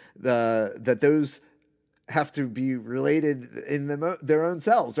certainty, that those have to be related in their own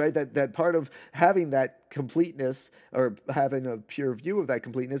selves, right? That part of having that completeness, or having a pure view of that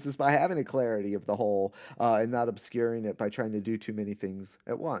completeness, is by having a clarity of the whole, and not obscuring it by trying to do too many things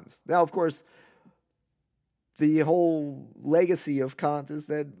at once. Now, of course, the whole legacy of Kant is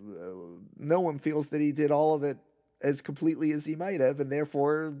that no one feels that he did all of it as completely as he might have, and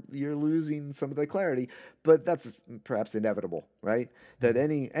therefore you're losing some of the clarity. But that's perhaps inevitable, right? That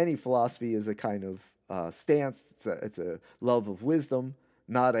any philosophy is a kind of stance. It's a love of wisdom,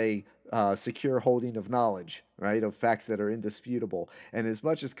 not a secure holding of knowledge, right? Of facts that are indisputable. And as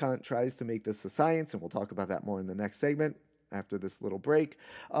much as Kant tries to make this a science, and we'll talk about that more in the next segment after this little break,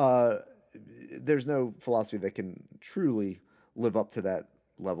 there's no philosophy that can truly live up to that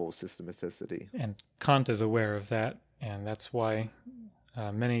level of systematicity. And Kant is aware of that, and that's why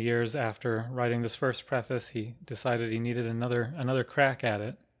many years after writing this first preface, he decided he needed another crack at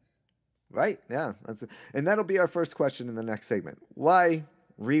it. Right, yeah. And that'll be our first question in the next segment. Why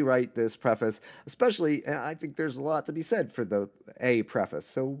rewrite this preface? Especially, and I think there's a lot to be said for the A preface.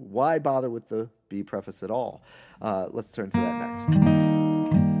 So why bother with the B preface at all? Let's turn to that next.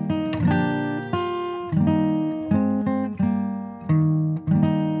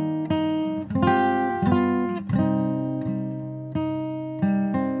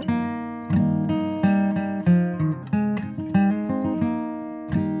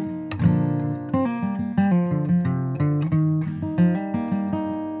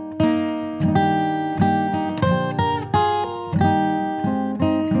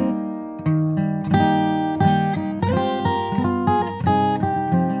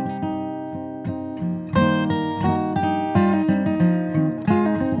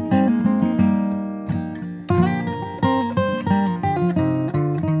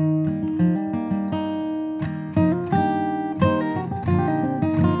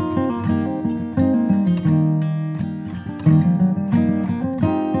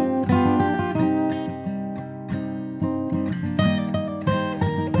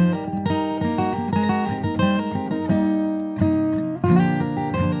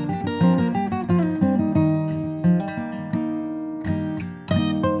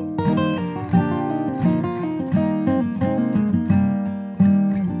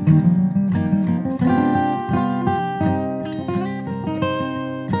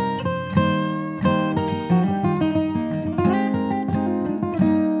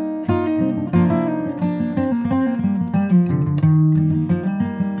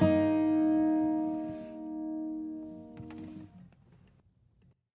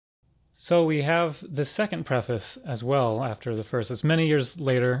 So we have the second preface as well after the first. It's many years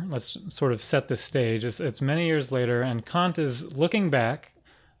later. Let's sort of set the stage. It's many years later, and Kant is looking back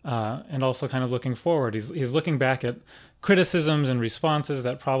and also kind of looking forward. He's looking back at criticisms and responses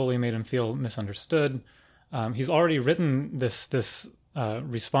that probably made him feel misunderstood. He's already written this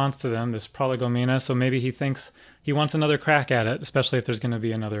response to them, this prolegomena, so maybe he thinks he wants another crack at it, especially if there's going to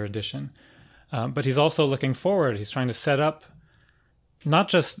be another edition. But he's also looking forward. He's trying to set up not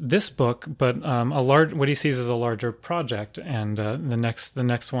just this book, but what he sees as a larger project. And the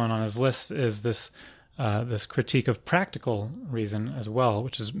next one on his list is this critique of practical reason as well,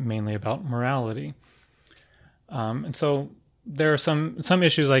 which is mainly about morality. And so there are some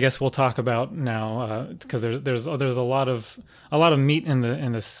issues I guess we'll talk about now because there's a lot of meat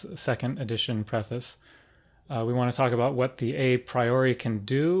in this second edition preface. We want to talk about what the a priori can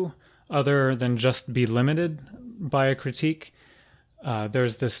do other than just be limited by a critique.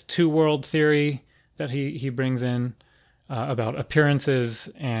 There's this two-world theory that he brings in about appearances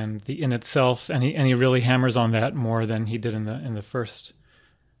and the in itself, and he really hammers on that more than he did in the first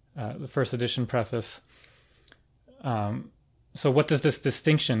edition preface. So what does this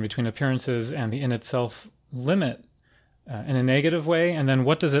distinction between appearances and the in itself limit in a negative way, and then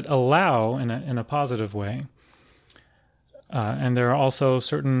what does it allow in a positive way? And there are also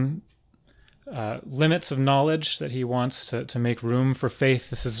certain limits of knowledge that he wants to make room for faith.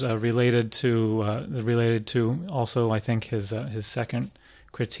 This is related to also I think his second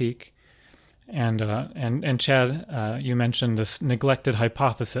critique. And Chad, you mentioned this neglected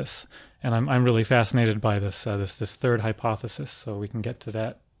hypothesis, and I'm really fascinated by this third hypothesis. So we can get to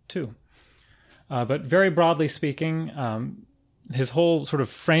that too. But very broadly speaking, his whole sort of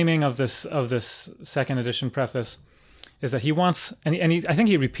framing of this second edition preface is that he wants, and I think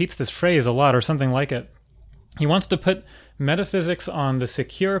he repeats this phrase a lot or something like it. He wants to put metaphysics on the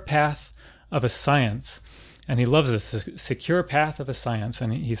secure path of a science. And he loves this secure path of a science.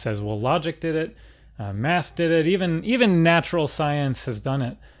 And he says, well, logic did it, math did it, even natural science has done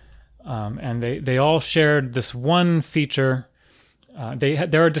it. And they all shared this one feature.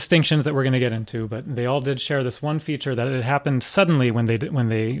 There are distinctions that we're going to get into, but they all did share this one feature that it happened suddenly when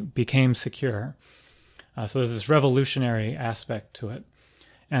they became secure. So there's this revolutionary aspect to it.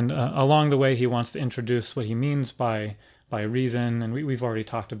 And along the way, he wants to introduce what he means by reason, and we've already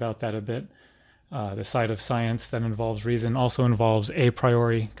talked about that a bit. The side of science that involves reason also involves a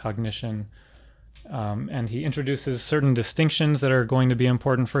priori cognition. And he introduces certain distinctions that are going to be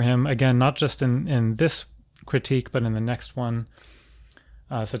important for him, again, not just in this critique, but in the next one,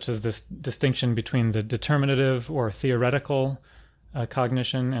 such as this distinction between the determinative or theoretical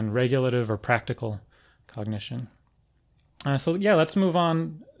cognition and regulative or practical cognition. So let's move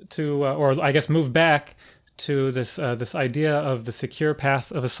on to, or I guess move back to this idea of the secure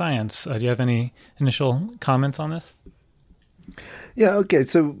path of a science. Do you have any initial comments on this? Yeah, okay.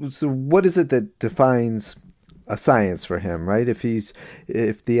 So what is it that defines a science for him, right? If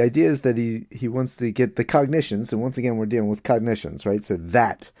the idea is that he wants to get the cognitions, and once again we're dealing with cognitions, right? So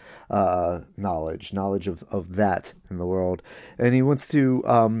that knowledge of that in the world, and he wants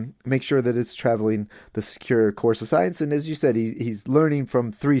to make sure that it's traveling the secure course of science. And as you said, he's learning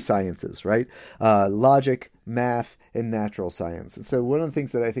from three sciences, right? Logic, math, and natural science. And so one of the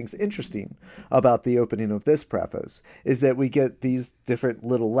things that I think is interesting about the opening of this preface is that we get these different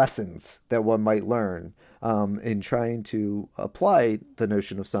little lessons that one might learn in trying to apply the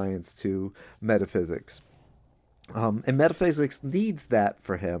notion of science to metaphysics. And metaphysics needs that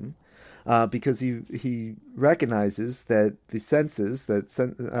for him because he recognizes that the senses,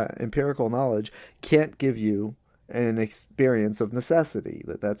 that empirical knowledge, can't give you an experience of necessity,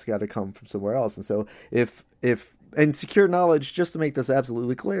 that's got to come from somewhere else. And so if and secure knowledge, just to make this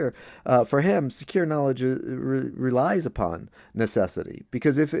absolutely clear, for him, secure knowledge relies upon necessity,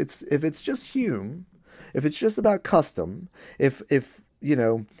 because if it's just Hume, if it's just about custom, if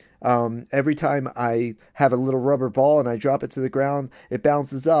every time I have a little rubber ball and I drop it to the ground, it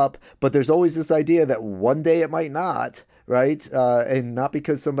bounces up, but there's always this idea that one day it might not, right? And not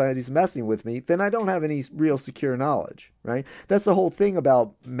because somebody's messing with me, then I don't have any real secure knowledge, right? That's the whole thing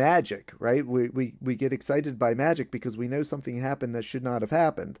about magic, right? We get excited by magic because we know something happened that should not have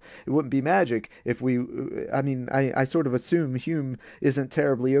happened. It wouldn't be magic if I sort of assume Hume isn't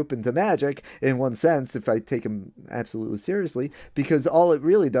terribly open to magic in one sense, if I take him absolutely seriously, because all it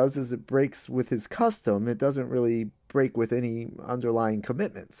really does is it breaks with his custom. It doesn't really break with any underlying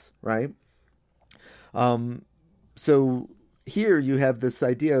commitments, right? So here you have this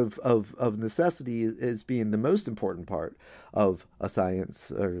idea of necessity as being the most important part of a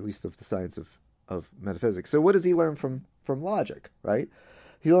science, or at least of the science of metaphysics. So what does he learn from logic, right?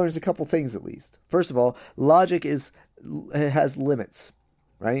 He learns a couple things at least. First of all, logic has limits,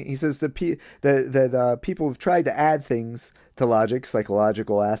 right? He says that people have tried to add things to logic,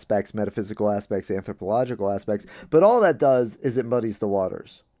 psychological aspects, metaphysical aspects, anthropological aspects, but all that does is it muddies the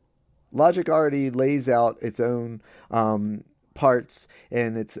waters. Logic already lays out its own parts,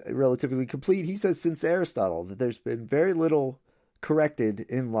 and it's relatively complete. He says since Aristotle that there's been very little corrected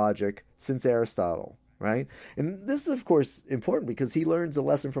in logic since Aristotle, right? And this is, of course, important because he learns a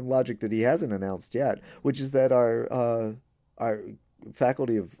lesson from logic that he hasn't announced yet, which is that our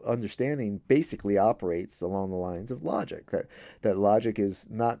faculty of understanding basically operates along the lines of logic. That logic is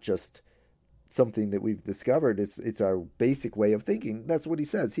not just something that we've discovered, it's our basic way of thinking. That's what he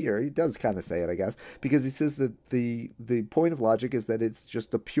says here. He does kind of say it, I guess, because he says that the point of logic is that it's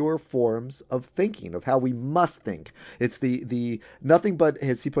just the pure forms of thinking, of how we must think. It's the nothing but,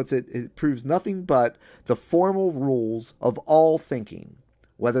 as he puts it, it proves nothing but the formal rules of all thinking,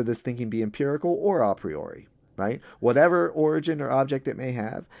 whether this thinking be empirical or a priori. Right? Whatever origin or object it may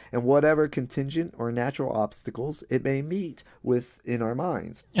have, and whatever contingent or natural obstacles it may meet with in our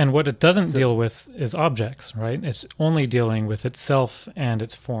minds. And what it doesn't deal with is objects, right? It's only dealing with itself and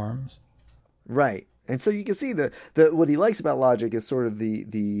its forms. Right. And so you can see that what he likes about logic is sort of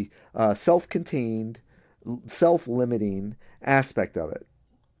the self-contained, self-limiting aspect of it.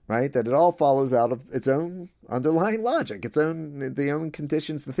 Right? That it all follows out of its own underlying logic, the own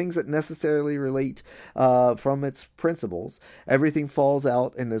conditions, the things that necessarily relate from its principles. Everything falls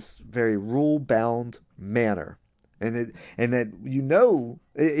out in this very rule-bound manner. And that,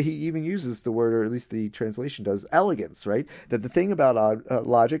 he even uses the word, or at least the translation does, elegance, right? That the thing about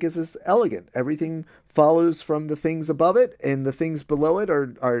logic is this elegant. Everything follows from the things above it, and the things below it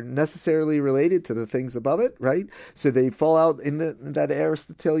are necessarily related to the things above it, right? So they fall out in that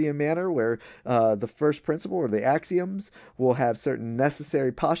Aristotelian manner where the first principle, or the axioms, will have certain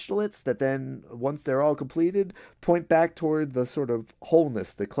necessary postulates that then, once they're all completed, point back toward the sort of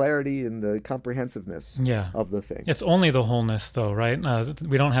wholeness, the clarity, and the comprehensiveness of the thing. It's only the wholeness, though, right?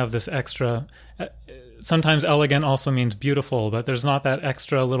 We don't have this extra... sometimes elegant also means beautiful, but there's not that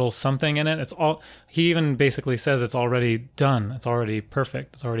extra little something in it. It's all... He even basically says it's already done. It's already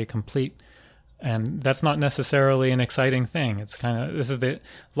perfect. It's already complete. And that's not necessarily an exciting thing. It's kind of...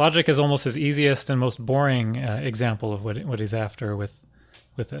 Logic is almost his easiest and most boring example of what he's after with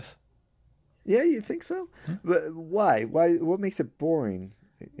this. Yeah, you think so? But why? What makes it boring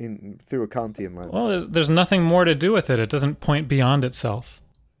through a Kantian lens? Well, there's nothing more to do with it. It doesn't point beyond itself.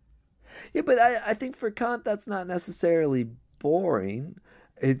 Yeah, but I think for Kant that's not necessarily boring.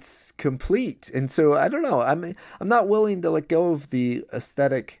 It's complete. And so I don't know. I'm not willing to let go of the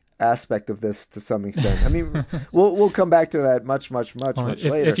aesthetic aspect of this to some extent. I mean, we'll come back to that much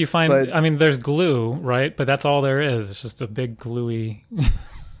later. If you find, there's glue, right? But that's all there is. It's just a big gluey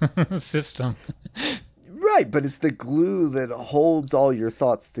system. Right, but it's the glue that holds all your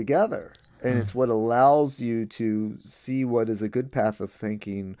thoughts together. And it's what allows you to see what is a good path of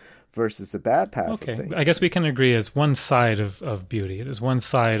thinking versus a bad path of thinking. I guess we can agree it's one side of beauty. It is one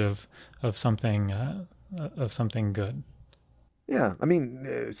side of something good. Yeah, I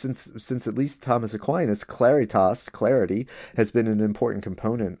mean, since at least Thomas Aquinas, clarity, has been an important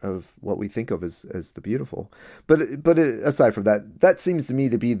component of what we think of as the beautiful. But aside from that, that seems to me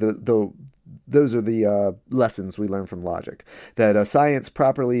to be those are the lessons we learn from logic. That science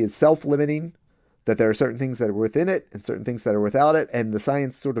properly is self-limiting, that there are certain things that are within it and certain things that are without it, and the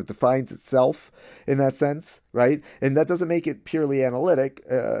science sort of defines itself in that sense, right? And that doesn't make it purely analytic.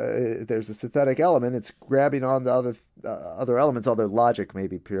 There's a synthetic element. It's grabbing on to other elements, although logic may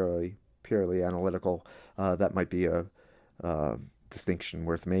be purely analytical. That might be a distinction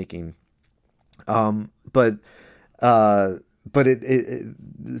worth making. But a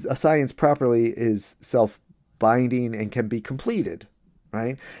science properly is self-binding and can be completed,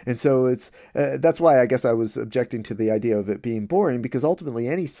 right? And so it's that's why I guess I was objecting to the idea of it being boring, because ultimately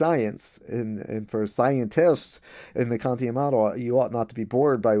any science, and for scientists in the Kantian model, you ought not to be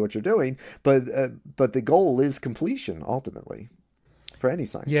bored by what you're doing, but the goal is completion ultimately for any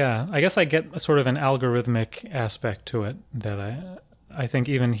science. Yeah, I guess I get a sort of an algorithmic aspect to it that I think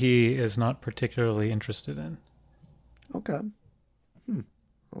even he is not particularly interested in. Okay.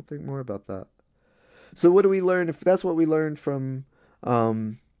 I'll think more about that. So what do we learn, if that's what we learned from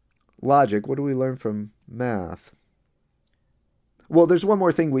logic, what do we learn from math? Well, there's one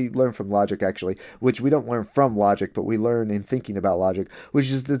more thing we learn from logic, actually, which we don't learn from logic, but we learn in thinking about logic,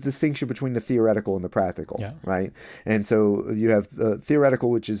 which is the distinction between the theoretical and the practical, right? And so you have the theoretical,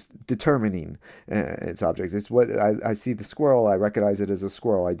 which is determining its object. It's what I see the squirrel, I recognize it as a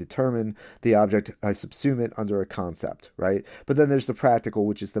squirrel. I determine the object, I subsume it under a concept, right? But then there's the practical,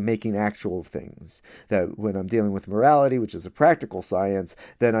 which is the making actual of things. That when I'm dealing with morality, which is a practical science,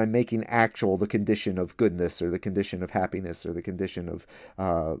 then I'm making actual the condition of goodness or the condition of happiness or the condition of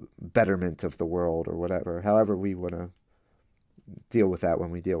betterment of the world or whatever, however we want to deal with that when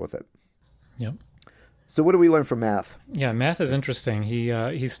we deal with it. Yep. So what do we learn from math? Yeah, math is interesting.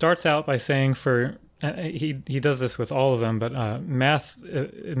 He starts out by saying he does this with all of them, but math,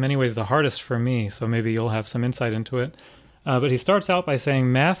 in many ways, the hardest for me, so maybe you'll have some insight into it. But he starts out by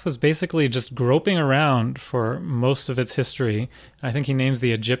saying math was basically just groping around for most of its history. I think he names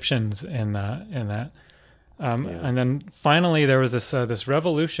the Egyptians in that. And then finally there was this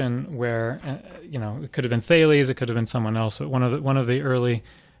revolution where it could have been Thales, it could have been someone else, but one of the early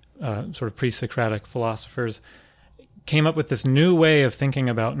sort of pre-Socratic philosophers came up with this new way of thinking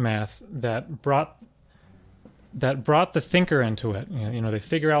about math that brought the thinker into it. They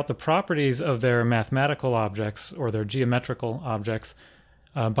figure out the properties of their mathematical objects or their geometrical objects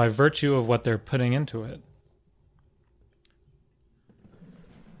by virtue of what they're putting into it.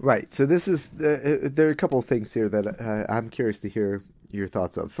 Right. So this is there are a couple of things here that I'm curious to hear your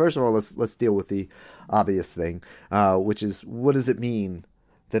thoughts of. First of all, let's deal with the obvious thing, which is, what does it mean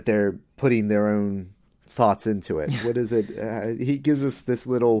that they're putting their own thoughts into it? What is it? He gives us this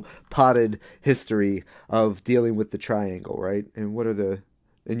little potted history of dealing with the triangle, right? And what are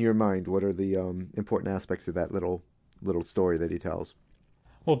in your mind, what are the important aspects of that little story that he tells?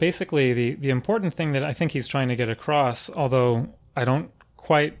 Well, basically, the important thing that I think he's trying to get across, although I don't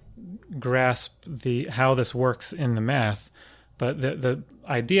quite grasp how this works in the math, but the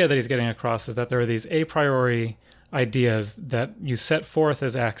idea that he's getting across is that there are these a priori ideas that you set forth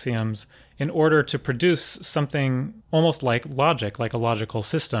as axioms in order to produce something almost like logic, like a logical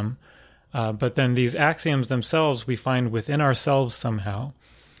system. But then these axioms themselves we find within ourselves somehow.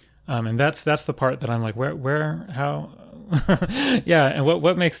 And that's the part that I'm like, where, how? Yeah, and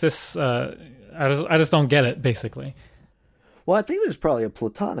what makes this, I just don't get it, basically. Well, I think there's probably a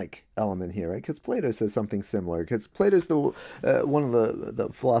Platonic element here, right? Because Plato says something similar. Because Plato's one of the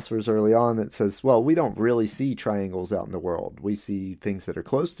philosophers early on that says, well, we don't really see triangles out in the world. We see things that are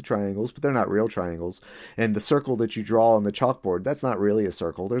close to triangles, but they're not real triangles. And the circle that you draw on the chalkboard, that's not really a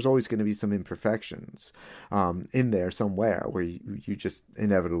circle. There's always going to be some imperfections in there somewhere where you just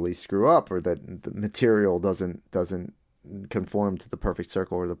inevitably screw up, or that the material doesn't conform to the perfect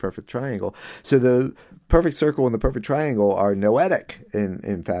circle or the perfect triangle. So the perfect circle and the perfect triangle are noetic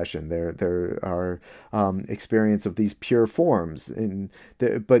in fashion. There are experience of these pure forms.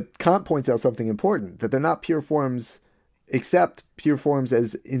 But Kant points out something important, that they're not pure forms except pure forms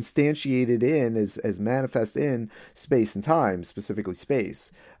as instantiated in, as manifest in space and time, specifically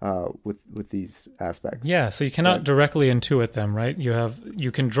space, with these aspects. Yeah, so you cannot directly intuit them, right?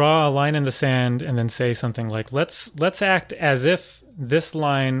 You can draw a line in the sand and then say something like, let's act as if this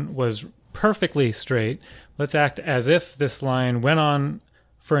line was perfectly straight. Let's act as if this line went on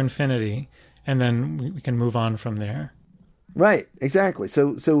for infinity, and then we can move on from there. Right, exactly.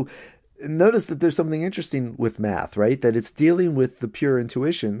 So notice that there's something interesting with math, right? That it's dealing with the pure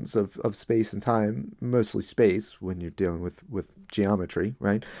intuitions of space and time, mostly space when you're dealing with geometry,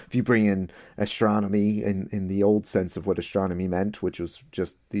 right? If you bring in astronomy in the old sense of what astronomy meant, which was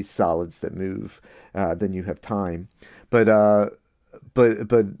just these solids that move, then you have time. But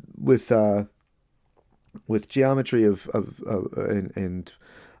with geometry and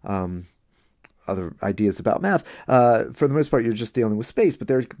other ideas about math, for the most part, you're just dealing with space. But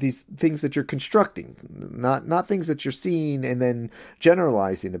there are these things that you're constructing, not things that you're seeing and then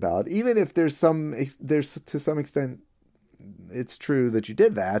generalizing about. Even if there's to some extent, it's true that you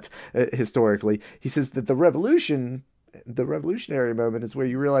did that historically. He says that the revolutionary moment is where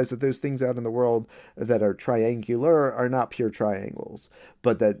you realize that those things out in the world that are triangular are not pure triangles,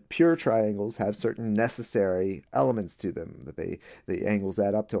 but that pure triangles have certain necessary elements to them, that the angles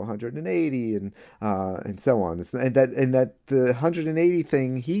add up to 180 and so on. And that the 180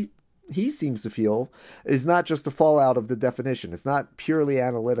 thing he seems to feel is not just the fallout of the definition. It's not purely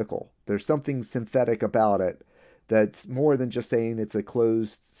analytical. There's something synthetic about it that's more than just saying it's a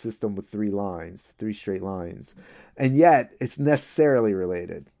closed system with three straight lines. And yet it's necessarily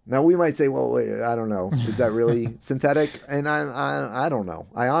related. Now we might say, well, wait, I don't know. Is that really synthetic? And I don't know.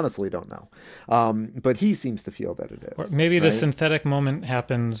 I honestly don't know. But he seems to feel that it is. Or maybe the synthetic moment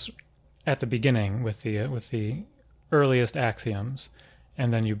happens at the beginning with the earliest axioms,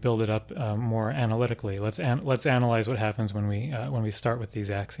 and then you build it up more analytically. Let's analyze what happens when we start with these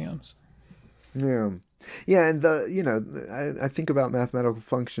axioms. Yeah, and I think about mathematical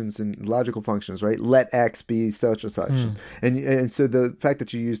functions and logical functions, right? Let x be such and such, and so the fact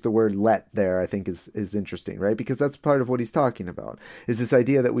that you use the word "let" there, I think, is interesting, right? Because that's part of what he's talking about, is this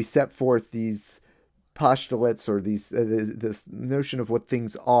idea that we set forth these postulates or this notion of what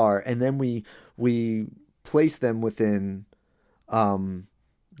things are, and then we place them within the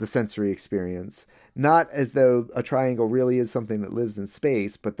sensory experience. Not as though a triangle really is something that lives in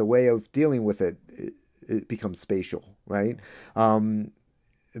space, but the way of dealing with it becomes spatial, right?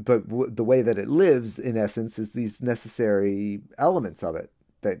 But the way that it lives, in essence, is these necessary elements of it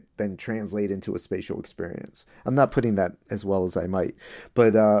that then translate into a spatial experience. I'm not putting that as well as I might,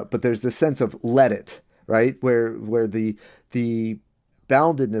 but there's this sense of let it, right? Where the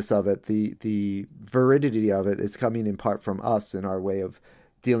boundedness of it, the veridity of it is coming in part from us and our way of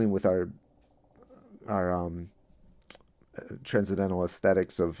dealing with our transcendental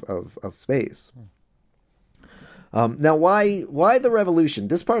aesthetics of space. Now, why the revolution?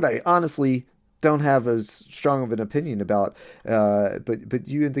 This part I honestly don't have as strong of an opinion about, but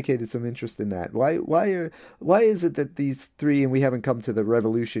you indicated some interest in that. Why is it that these three, and we haven't come to the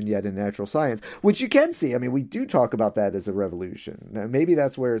revolution yet in natural science, which you can see. I mean, we do talk about that as a revolution. Now, maybe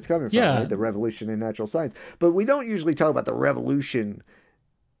that's where it's coming from, right? The revolution in natural science. But we don't usually talk about the revolution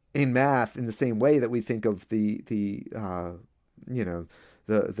in math in the same way that we think of the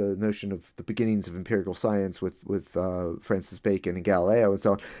notion of the beginnings of empirical science with Francis Bacon and Galileo and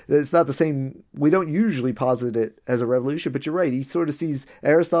so on. It's not the same. We don't usually posit it as a revolution, but you're right. He sort of sees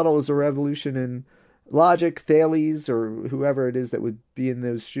Aristotle as a revolution in logic, Thales or whoever it is that would be in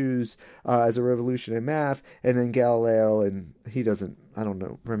those shoes as a revolution in math, and then Galileo, and he doesn't, I don't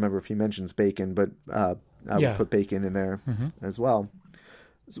know, remember if he mentions Bacon, but I would put Bacon in there as well.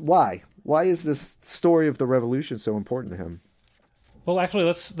 Why? Why is this story of the revolution so important to him? Well, actually,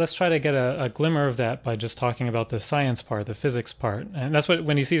 let's try to get a glimmer of that by just talking about the science part, the physics part. And that's what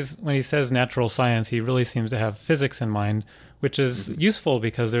when he says natural science, he really seems to have physics in mind, which is useful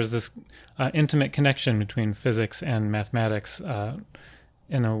because there's this intimate connection between physics and mathematics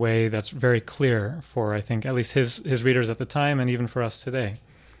in a way that's very clear for, I think, at least his readers at the time and even for us today.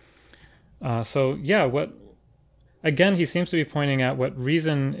 Again, he seems to be pointing out what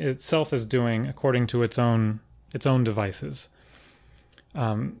reason itself is doing according to its own devices.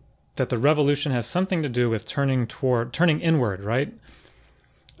 That the revolution has something to do with turning inward, right?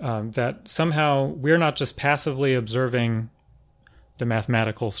 That somehow we're not just passively observing the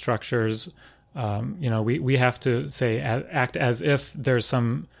mathematical structures. We have to act as if there's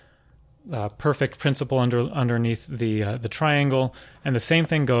some perfect principle underneath the triangle, and the same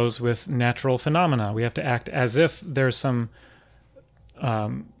thing goes with natural phenomena. We have to act as if there's some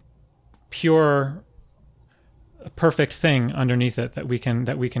pure, perfect thing underneath it that we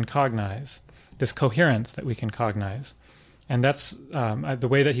can cognize, this coherence that we can cognize. And that's the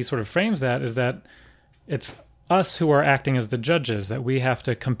way that he sort of frames that, is that it's us who are acting as the judges, that we have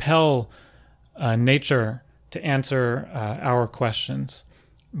to compel nature to answer our questions.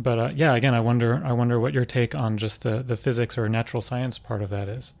 yeah, again, I wonder what your take on just the physics or natural science part of that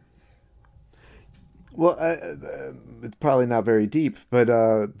is. Well, it's probably not very deep, but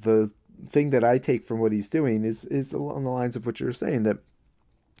the thing that I take from what he's doing is along the lines of what you're saying, that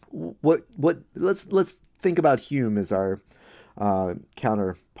what let's think about Hume as our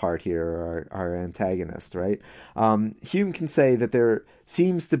counterpart here, our antagonist, right? Hume can say that there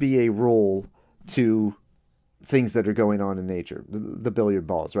seems to be a role to things that are going on in nature, the billiard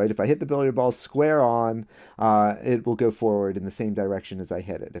balls, right? If I hit the billiard ball square on, it will go forward in the same direction as I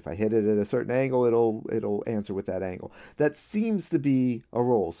hit it. If I hit it at a certain angle, it'll answer with that angle. That seems to be a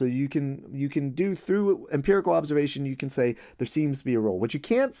role. So you can do, through empirical observation, you can say there seems to be a role. What you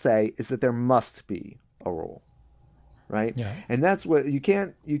can't say is that there must be a role, right? Yeah. And that's what you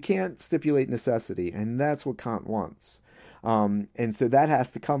can't stipulate necessity, and that's what Kant wants. And so that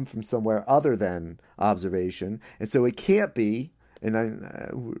has to come from somewhere other than observation. And so it can't be, and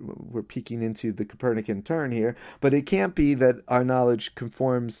we're peeking into the Copernican turn here, but it can't be that our knowledge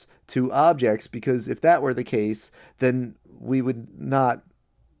conforms to objects, because if that were the case, then we would not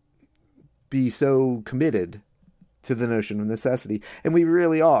be so committed to the notion of necessity. And we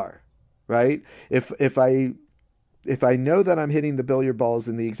really are, right? If I know that I'm hitting the billiard balls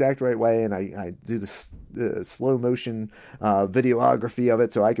in the exact right way, and I do the slow motion videography of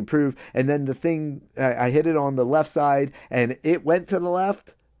it so I can prove, and then the thing, I hit it on the left side and it went to the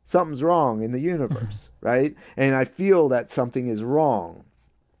left, something's wrong in the universe, right? And I feel that something is wrong.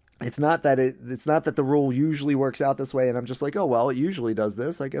 It's not that the rule usually works out this way, and I'm just like, oh well, it usually does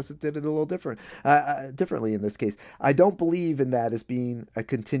this. I guess it did it a little differently in this case. I don't believe in that as being a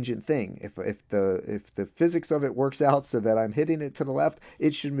contingent thing. If the physics of it works out so that I'm hitting it to the left,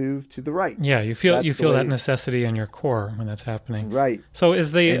 it should move to the right. Yeah, you feel that necessity in your core when that's happening. Right. So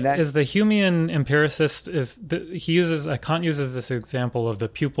is the Humean empiricist, Kant uses this example of the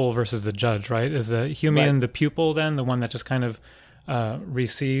pupil versus the judge, right? Is the Humean the pupil then, the one that just kind of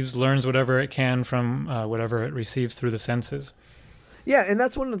learns whatever it can from whatever it receives through the senses? Yeah, and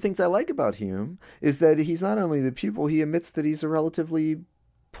that's one of the things I like about Hume, is that he's not only the pupil, he admits that he's a relatively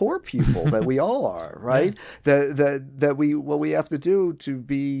poor pupil, that we all are, right? Yeah. That what we have to do to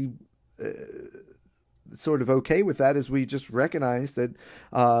be sort of okay with that is we just recognize that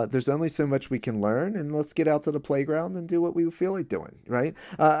there's only so much we can learn, and let's get out to the playground and do what we feel like doing, right?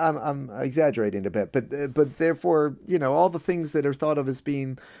 I'm exaggerating a bit, but therefore, all the things that are thought of as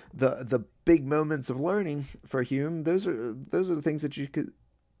being the big moments of learning for Hume, those are the things that you could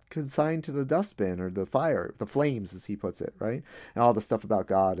consign to the dustbin, or the fire, the flames, as he puts it, right? And all the stuff about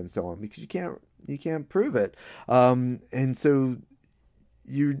God and so on, because you can't prove it, and so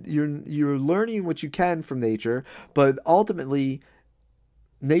you're learning what you can from nature, but ultimately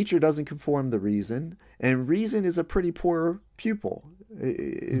nature doesn't conform to reason, and reason is a pretty poor pupil.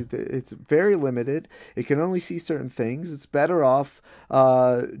 It's very limited. It can only see certain things. It's better off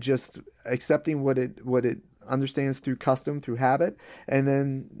just accepting what it understands through custom, through habit, and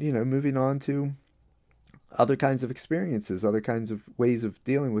then moving on to other kinds of experiences, other kinds of ways of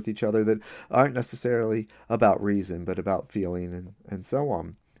dealing with each other that aren't necessarily about reason, but about feeling and so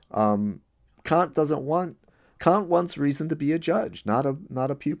on. Kant wants reason to be a judge, not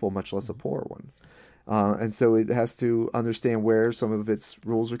a pupil, much less a poor one. And so it has to understand where some of its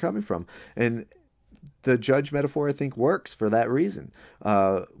rules are coming from. And the judge metaphor, I think, works for that reason.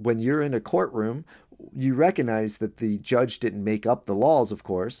 When you're in a courtroom, you recognize that the judge didn't make up the laws, of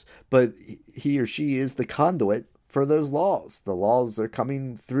course, but he or she is the conduit for those laws. The laws are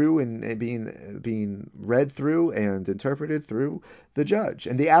coming through and being read through and interpreted through the judge,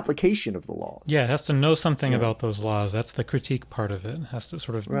 and the application of the laws. Yeah, it has to know something about those laws. That's the critique part of it. It has to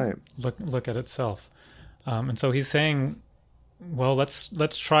sort of look at itself. And so he's saying, well, let's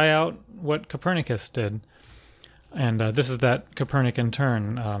try out what Copernicus did. And this is that Copernican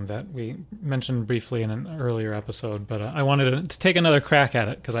turn that we mentioned briefly in an earlier episode, but I wanted to take another crack at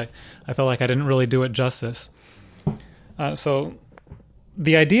it because I felt like I didn't really do it justice. So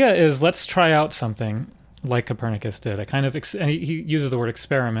the idea is, let's try out something like Copernicus did. And he uses the word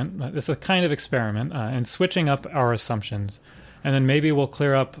experiment. It's a kind of experiment in switching up our assumptions, and then maybe we'll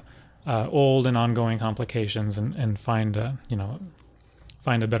clear up old and ongoing complications and find a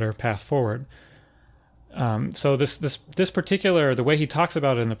better path forward. So this particular, the way he talks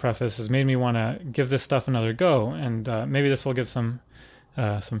about it in the preface has made me want to give this stuff another go, and maybe this will give some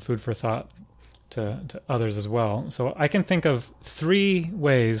food for thought to others as well. So I can think of 3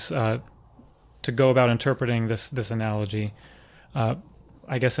 ways to go about interpreting this analogy.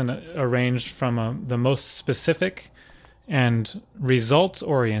 I guess arranged from the most specific and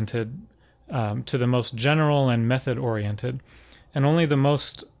results-oriented to the most general and method-oriented. And only that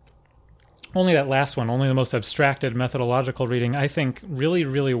last one, only the most abstracted methodological reading, I think really,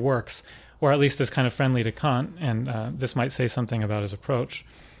 really works, or at least is kind of friendly to Kant, and this might say something about his approach.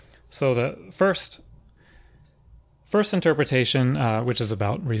 So the first interpretation, which is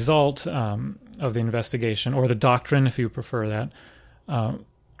about result of the investigation, or the doctrine, if you prefer that,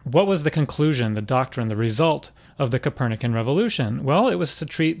 what was the conclusion, the doctrine, the result of the Copernican revolution? Well, it was to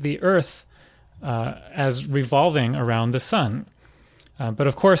treat the Earth as revolving around the sun. But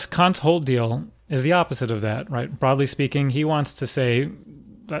of course, Kant's whole deal is the opposite of that, right? Broadly speaking, he wants to say,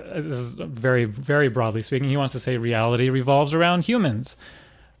 this is very, very broadly speaking, he wants to say reality revolves around humans.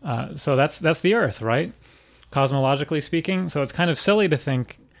 So that's the Earth, right? Cosmologically speaking. So it's kind of silly to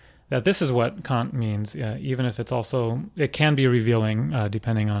think that this is what Kant means, even if it can be revealing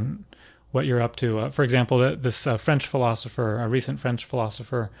depending on what you're up to. For example, this French philosopher, a recent French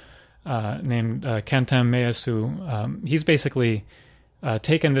philosopher named Quentin Meillassoux, he's basically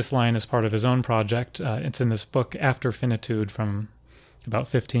taken this line as part of his own project. It's in this book, After Finitude, from about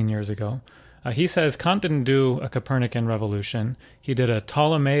 15 years ago. He says Kant didn't do a Copernican revolution. He did a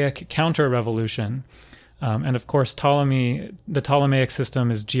Ptolemaic counter-revolution. And of course, the Ptolemaic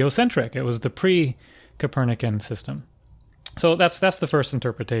system is geocentric. It was the pre-Copernican system. So that's the first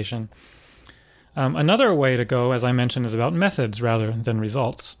interpretation. Another way to go, as I mentioned, is about methods rather than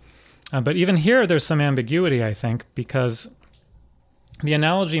results. But even here, there's some ambiguity, I think, because the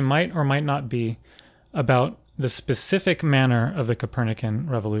analogy might or might not be about the specific manner of the Copernican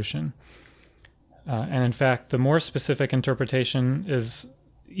revolution. And in fact, the more specific interpretation is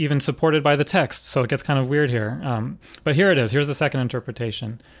even supported by the text, so it gets kind of weird here. But here it is. Here's the second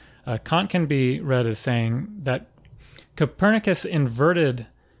interpretation. Kant can be read as saying that Copernicus inverted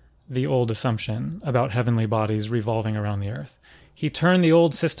the old assumption about heavenly bodies revolving around the Earth. He turned the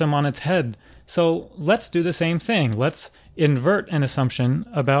old system on its head. So let's do the same thing. Let's invert an assumption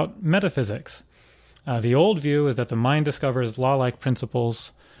about metaphysics. The old view is that the mind discovers law-like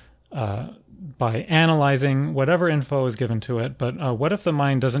principles by analyzing whatever info is given to it. But what if the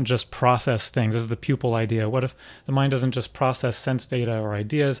mind doesn't just process things? This is the pupil idea. What if the mind doesn't just process sense data or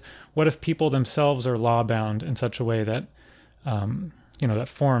ideas? What if people themselves are law-bound in such a way that that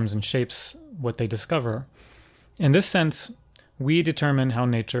forms and shapes what they discover? In this sense, we determine how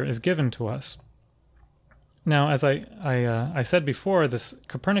nature is given to us. Now, as I said before, this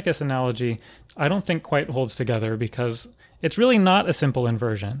Copernicus analogy I don't think quite holds together because it's really not a simple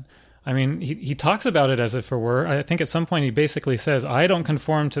inversion. I mean, he talks about it as if it were. I think at some point he basically says, I don't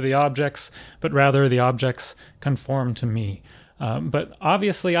conform to the objects, but rather the objects conform to me. But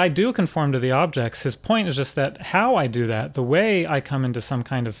obviously I do conform to the objects. His point is just that how I do that, the way I come into some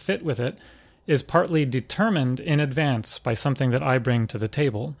kind of fit with it, is partly determined in advance by something that I bring to the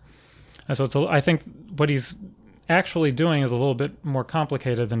table. And so I think what he's actually doing is a little bit more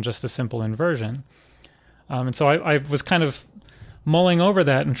complicated than just a simple inversion. And so I was kind of mulling over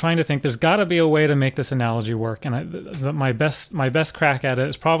that and trying to think there's got to be a way to make this analogy work. And my best crack at it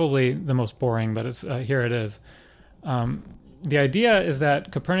is probably the most boring, but here it is. The idea is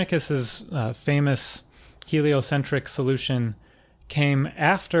that Copernicus's famous heliocentric solution came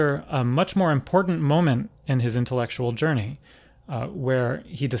after a much more important moment in his intellectual journey, where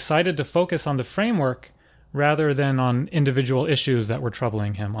he decided to focus on the framework rather than on individual issues that were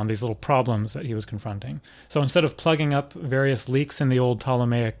troubling him, on these little problems that he was confronting. So instead of plugging up various leaks in the old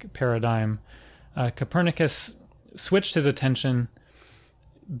Ptolemaic paradigm, Copernicus switched his attention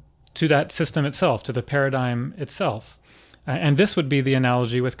to that system itself, to the paradigm itself. And this would be the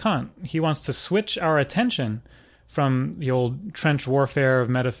analogy with Kant. He wants to switch our attention from the old trench warfare of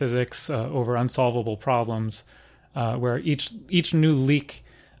metaphysics over unsolvable problems, where each new leak,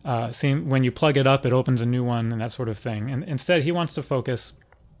 when you plug it up, it opens a new one and that sort of thing. And instead, he wants to focus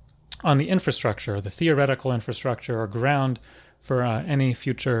on the infrastructure, the theoretical infrastructure or ground for any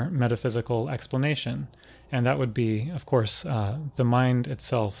future metaphysical explanation. And that would be, of course, the mind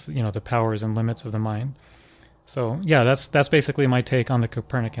itself, the powers and limits of the mind. So yeah, that's basically my take on the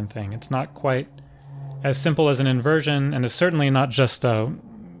Copernican thing. It's not quite as simple as an inversion, and it's certainly not just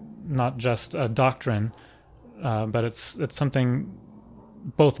a doctrine, but it's something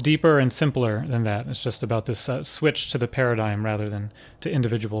both deeper and simpler than that. It's just about this switch to the paradigm rather than to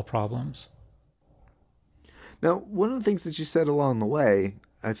individual problems. Now, one of the things that you said along the way,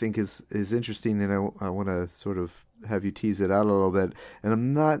 I think is interesting, and I want to sort of have you tease it out a little bit. And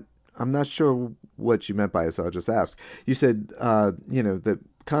I'm not sure what you meant by it, so I'll just ask. You said, that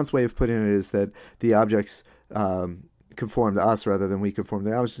Kant's way of putting it is that the objects conform to us rather than we conform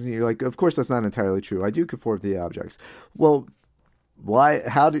to the objects. And you're like, of course, that's not entirely true. I do conform to the objects. Well, Why?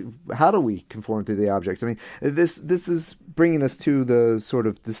 How do we conform to the objects? I mean, this is bringing us to the sort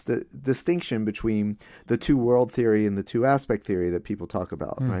of distinction between the two world theory and the two aspect theory that people talk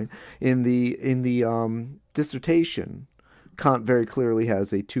about, right? In the dissertation, Kant very clearly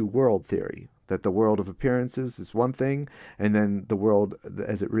has a two world theory. That the world of appearances is one thing, and then the world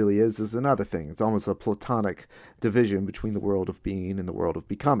as it really is another thing. It's almost a Platonic division between the world of being and the world of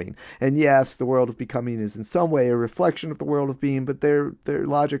becoming. And yes, the world of becoming is in some way a reflection of the world of being, but their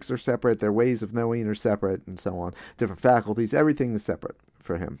logics are separate, their ways of knowing are separate, and so on. Different faculties, everything is separate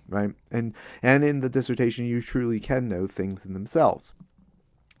for him, right? And in the dissertation, you truly can know things in themselves.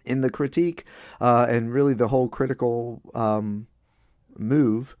 In the critique, and really the whole critical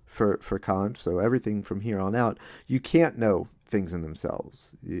move for Kant, so everything from here on out, you can't know things in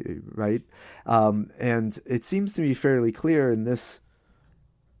themselves, right? And it seems to me fairly clear in this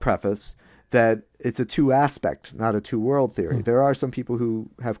preface that it's a two aspect, not a two world theory. There are some people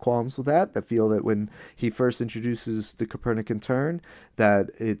who have qualms with that feel that when he first introduces the Copernican turn, that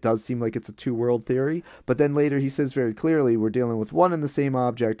it does seem like it's a two world theory. But then later he says very clearly we're dealing with one and the same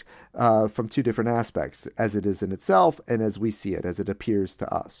object from two different aspects, as it is in itself and as we see it, as it appears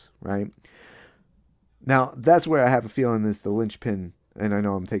to us, right? Now, that's where I have a feeling is the linchpin. And I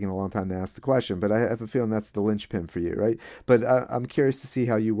know I'm taking a long time to ask the question, but I have a feeling that's the linchpin for you, right? But I'm curious to see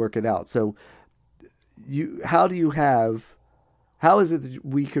how you work it out. So how is it that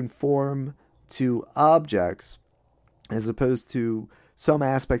we conform to objects as opposed to some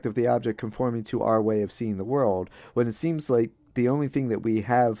aspect of the object conforming to our way of seeing the world, when it seems like the only thing that we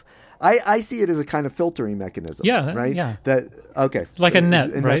have, I see it as a kind of filtering mechanism. Yeah. Right? Yeah. Okay. Like a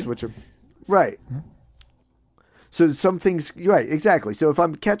net, and right? That's what right. Mm-hmm. So some things, right, exactly. So if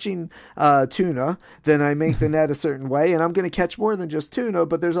I'm catching tuna, then I make the net a certain way, and I'm going to catch more than just tuna,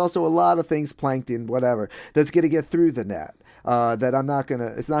 but there's also a lot of things, plankton, whatever, that's going to get through the net. That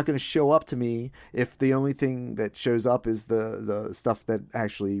it's not going to show up to me if the only thing that shows up is the stuff that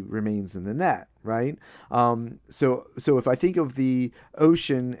actually remains in the net, right? So if I think of the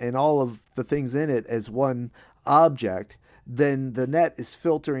ocean and all of the things in it as one object, then the net is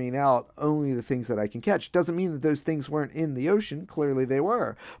filtering out only the things that I can catch. Doesn't mean that those things weren't in the ocean. Clearly they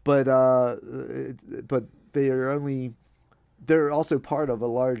were, but they're also part of a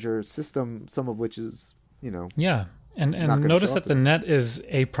larger system, some of which is, Yeah. And notice that the net is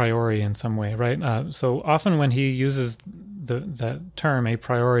a priori in some way, right? So often when he uses that term a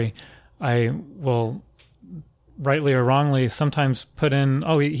priori, I will rightly or wrongly sometimes put in,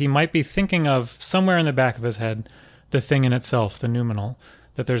 he might be thinking of somewhere in the back of his head the thing in itself, the noumenal,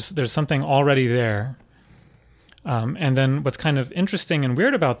 that there's something already there. And then what's kind of interesting and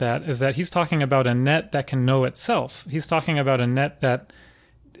weird about that is that he's talking about a net that can know itself. He's talking about a net that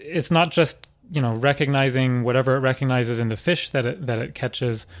it's not just, recognizing whatever it recognizes in the fish that it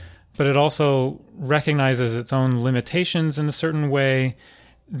catches, but it also recognizes its own limitations in a certain way,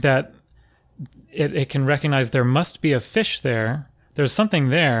 that it can recognize there must be a fish there. There's something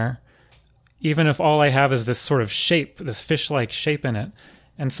there, even if all I have is this sort of shape, this fish-like shape in it.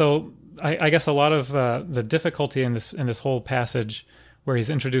 And so I guess a lot of the difficulty in this whole passage where he's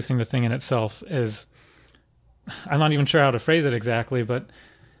introducing the thing in itself is, I'm not even sure how to phrase it exactly, but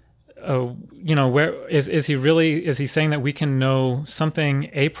where is he saying that we can know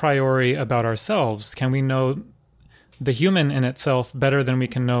something a priori about ourselves? Can we know the human in itself better than we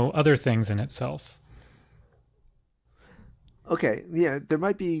can know other things in itself? Okay, yeah,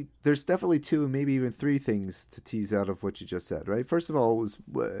 there's definitely two, maybe even three things to tease out of what you just said, right? First of all,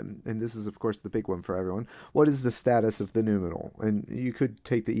 and this is, of course, the big one for everyone, what is the status of the noumenal? And you could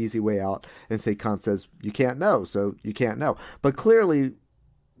take the easy way out and say Kant says you can't know, so you can't know. But clearly,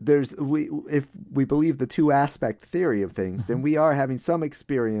 if we believe the two aspect theory of things, then we are having some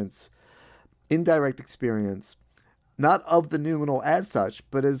experience, indirect experience, not of the noumenal as such,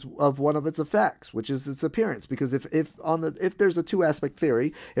 but as of one of its effects, which is its appearance. Because if there's a two aspect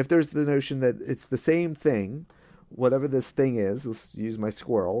theory, if there's the notion that it's the same thing, whatever this thing is, let's use my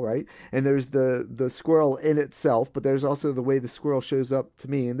squirrel, right? And there's the squirrel in itself, but there's also the way the squirrel shows up to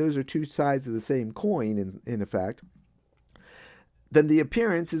me, and those are two sides of the same coin in effect. Then the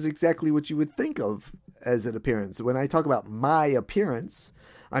appearance is exactly what you would think of as an appearance. When I talk about my appearance,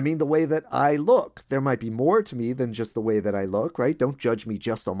 I mean the way that I look. There might be more to me than just the way that I look, right? Don't judge me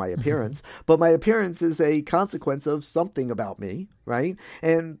just on my appearance. But my appearance is a consequence of something about me, right?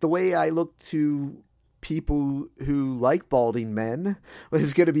 And the way I look to people who like balding men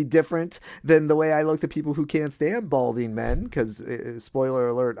is going to be different than the way I look to people who can't stand balding men, because, spoiler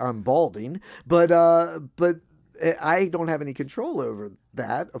alert, I'm balding. But I don't have any control over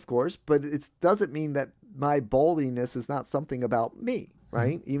that, of course, but it doesn't mean that my baldiness is not something about me,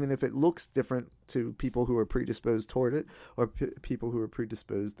 right? Even if it looks different to people who are predisposed toward it or people who are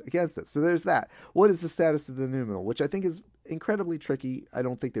predisposed against it. So there's that. What is the status of the noumenal, which I think is incredibly tricky. I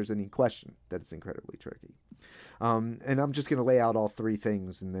don't think there's any question that it's incredibly tricky. And I'm just going to lay out all three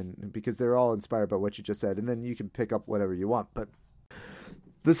things, and then because they're all inspired by what you just said, and then you can pick up whatever you want. But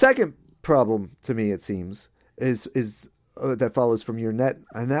the second problem, to me, it seems, is that follows from your net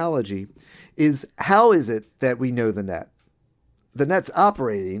analogy, is how is it that we know the net? The net's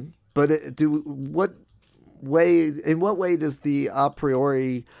operating, but in what way does the a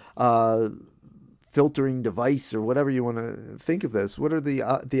priori filtering device, or whatever you want to think of this, what are the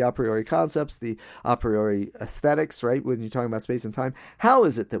a priori concepts, the a priori aesthetics, right? When you're talking about space and time, how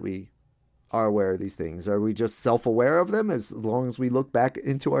is it that we are aware of these things? Are we just self-aware of them? As long as we look back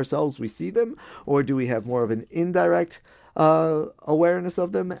into ourselves, we see them? Or do we have more of an indirect awareness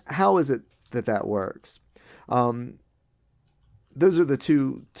of them? How is it that works? Those are the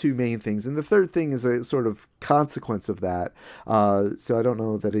two main things. And the third thing is a sort of consequence of that. So I don't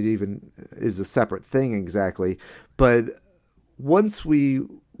know that it even is a separate thing exactly. But once we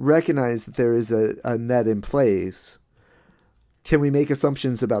recognize that there is a net in place, can we make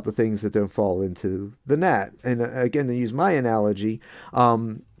assumptions about the things that don't fall into the net? And again, to use my analogy,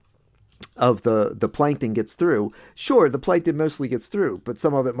 of the plankton gets through. Sure, the plankton mostly gets through, but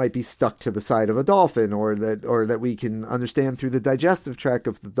some of it might be stuck to the side of a dolphin, or that we can understand through the digestive tract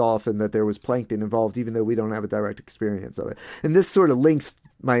of the dolphin that there was plankton involved, even though we don't have a direct experience of it. And this sort of links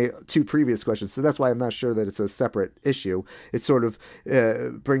my two previous questions, so that's why I'm not sure that it's a separate issue. It sort of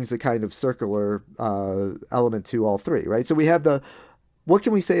brings a kind of circular element to all three, right? So we have what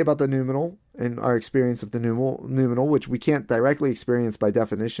can we say about the noumenal and our experience of the noumenal, which we can't directly experience by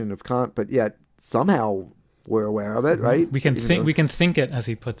definition of Kant, but yet somehow we're aware of it, right? We can think it, as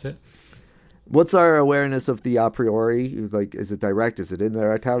he puts it. What's our awareness of the a priori? Like, is it direct? Is it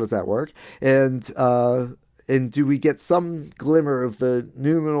indirect? How does that work? And do we get some glimmer of the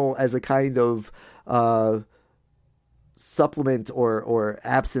noumenal as a kind of supplement or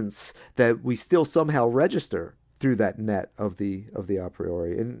absence that we still somehow register through that net of the a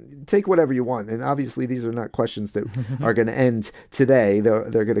priori? And take whatever you want. And obviously these are not questions that are going to end today. They're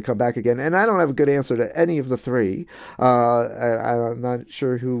going to come back again. And I don't have a good answer to any of the three. I'm not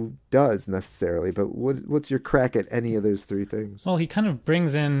sure who does necessarily, but what's your crack at any of those three things? Well, he kind of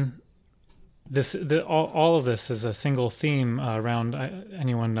brings in all of this as a single theme around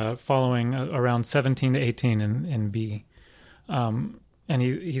anyone following around 17 to 18 in B. And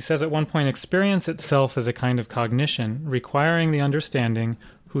he says at one point, experience itself is a kind of cognition requiring the understanding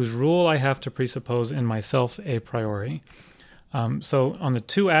whose rule I have to presuppose in myself a priori. So on the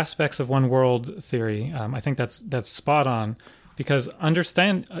two aspects of one world theory, I think that's spot on, because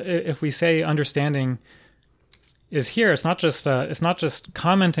if we say understanding is here, it's not just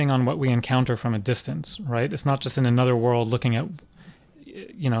commenting on what we encounter from a distance, right? It's not just in another world looking at,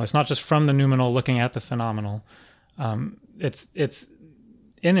 it's not just from the noumenal looking at the phenomenal. It's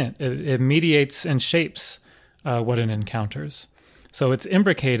in it. It mediates and shapes what it encounters. So it's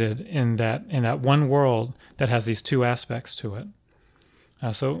imbricated in that one world that has these two aspects to it.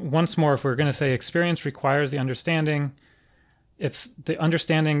 So once more, if we're going to say experience requires the understanding, the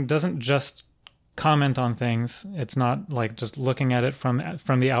understanding doesn't just comment on things. It's not like just looking at it from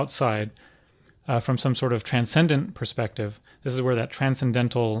the outside, from some sort of transcendent perspective. This is where that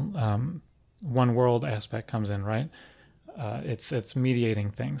transcendental one world aspect comes in, right? It's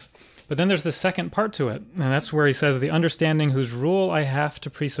mediating things. But then there's the second part to it, and that's where he says, the understanding whose rule I have to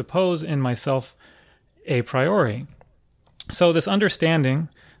presuppose in myself a priori. So this understanding,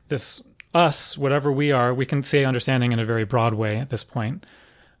 this us, whatever we are, we can say understanding in a very broad way at this point.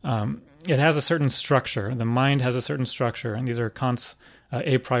 It has a certain structure. The mind has a certain structure, and these are Kant's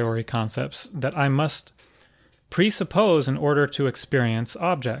a priori concepts that I must presuppose in order to experience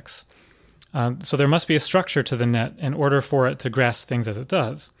objects. So there must be a structure to the net in order for it to grasp things as it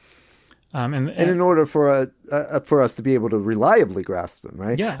does. And in order for us to be able to reliably grasp them,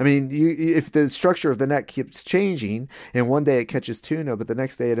 right? Yeah. I mean, if the structure of the net keeps changing, and one day it catches tuna, but the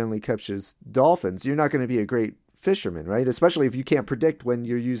next day it only catches dolphins, you're not going to be a great fisherman, right? Especially if you can't predict when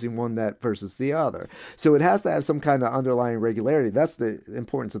you're using one net versus the other. So it has to have some kind of underlying regularity. That's the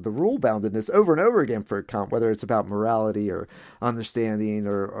importance of the rule boundedness over and over again for Kant, whether it's about morality or understanding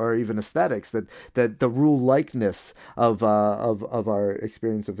or even aesthetics, that the rule likeness of our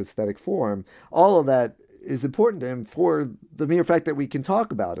experience of aesthetic form, all of that is important to him for the mere fact that we can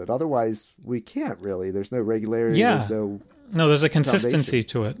talk about it. Otherwise, we can't really. There's no regularity. Yeah. There's there's a consistency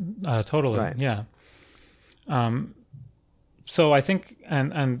to it. Totally. Right. Yeah. so I think,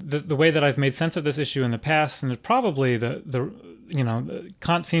 and the way that I've made sense of this issue in the past, and probably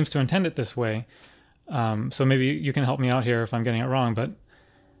Kant seems to intend it this way. So maybe you can help me out here if I'm getting it wrong. But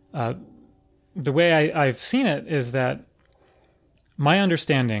the way I've seen it is that my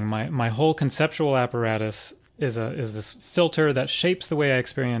understanding, my whole conceptual apparatus is this filter that shapes the way I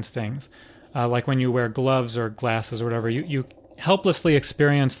experience things. Like when you wear gloves or glasses or whatever, you helplessly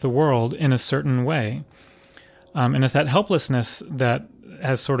experience the world in a certain way. And it's that helplessness that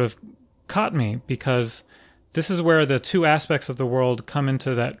has sort of caught me, because this is where the two aspects of the world come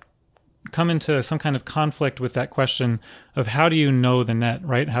into some kind of conflict with that question of how do you know the net,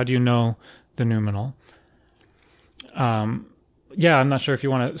 right? How do you know the noumenal? I'm not sure if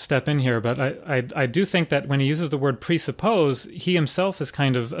you want to step in here, but I do think that when he uses the word presuppose, he himself is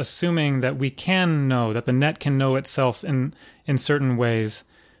kind of assuming that we can know, that the net can know itself in certain ways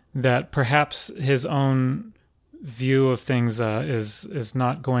that perhaps his own view of things is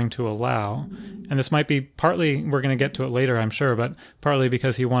not going to allow. And this might be partly, we're going to get to it later, I'm sure, but partly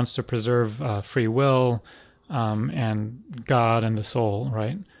because he wants to preserve free will and God and the soul,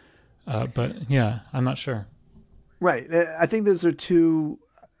 right? But yeah, I'm not sure. Right. I think those are two,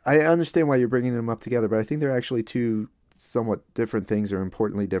 I understand why you're bringing them up together, but I think they're actually two somewhat different things, or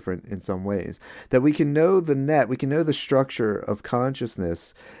importantly different in some ways. That we can know the net, we can know the structure of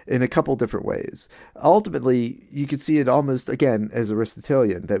consciousness in a couple different ways. Ultimately, you could see it almost, again, as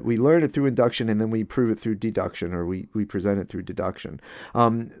Aristotelian, that we learn it through induction and then we prove it through deduction, or we present it through deduction.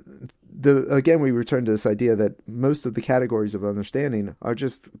 Again, we return to this idea that most of the categories of understanding are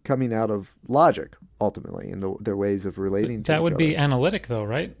just coming out of logic, ultimately, in their ways of relating to each other. That would be analytic, though,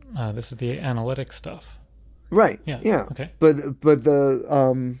 right? This is the analytic stuff. Right. Yeah. Okay. But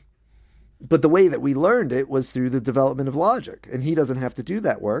the way that we learned it was through the development of logic, and he doesn't have to do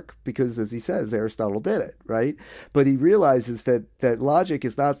that work because, as he says, Aristotle did it, right? But he realizes that logic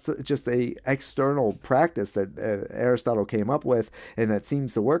is not just a external practice that Aristotle came up with and that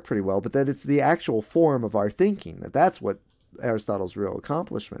seems to work pretty well, but that it's the actual form of our thinking. That's what Aristotle's real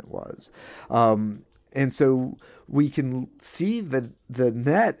accomplishment was. And so we can see the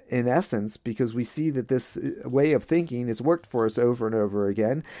net in essence because we see that this way of thinking has worked for us over and over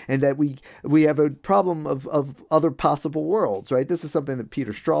again, and that we have a problem of other possible worlds, right? This is something that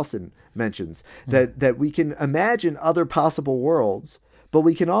Peter Strawson mentions, that we can imagine other possible worlds, but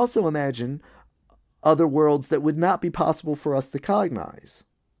we can also imagine other worlds that would not be possible for us to cognize,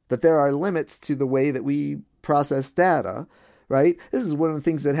 that there are limits to the way that we process data. Right? This is one of the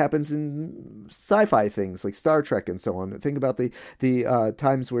things that happens in sci-fi things like Star Trek and so on. Think about the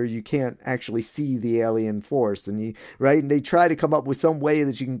times where you can't actually see the alien force, and and they try to come up with some way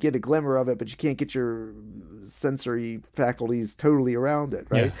that you can get a glimmer of it, but you can't get your sensory faculties totally around it,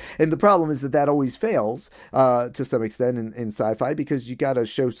 right? Yeah. And the problem is that always fails to some extent in sci-fi, because you got to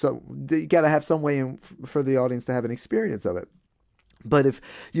have some way for the audience to have an experience of it. But if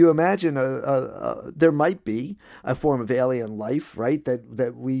you imagine there might be a form of alien life, right,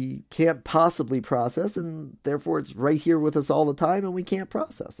 that we can't possibly process, and therefore it's right here with us all the time, and we can't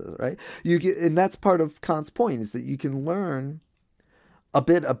process it, right? And that's part of Kant's point, is that you can learn a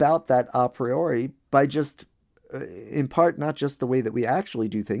bit about that a priori by just, in part, not just the way that we actually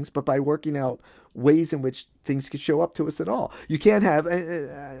do things, but by working out ways in which things could show up to us at all. You can't have,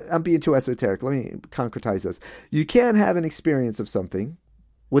 I'm being too esoteric, let me concretize this. You can't have an experience of something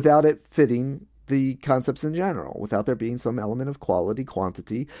without it fitting the concepts in general, without there being some element of quality,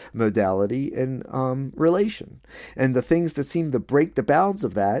 quantity, modality, and relation. And the things that seem to break the bounds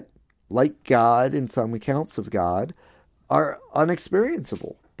of that, like God in some accounts of God, are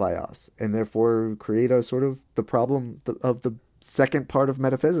unexperienceable by us, and therefore create a sort of the problem of the second part of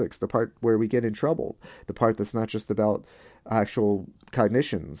metaphysics, the part where we get in trouble, the part that's not just about actual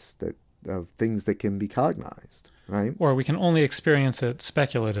cognitions of things that can be cognized, right? Or we can only experience it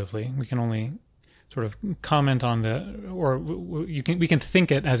speculatively. We can only sort of comment on we can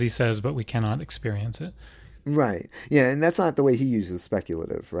think it, as he says, but we cannot experience it. Right. Yeah, and that's not the way he uses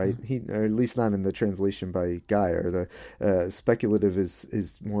speculative, right? Or at least not in the translation by Geyer. The speculative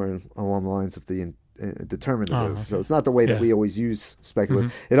is more along the lines of the determinative. Okay. So it's not the way that we always use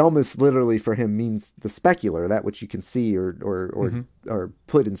speculative. Mm-hmm. It almost literally for him means the specular, that which you can see or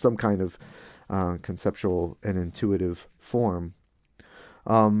put in some kind of conceptual and intuitive form.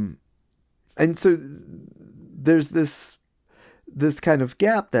 And so there's this kind of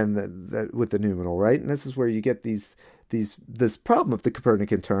gap then that with the noumenal, right? And this is where you get this problem of the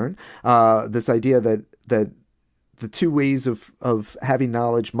Copernican turn, this idea that the two ways of having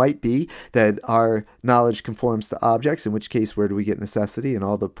knowledge might be that our knowledge conforms to objects, in which case where do we get necessity and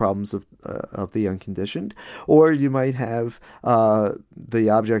all the problems of the unconditioned, or you might have the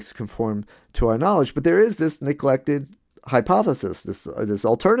objects conform to our knowledge. But there is this neglected hypothesis, this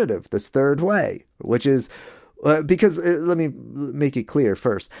alternative, this third way, which is because let me make it clear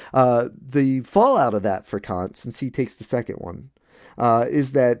first. The fallout of that for Kant, since he takes the second one,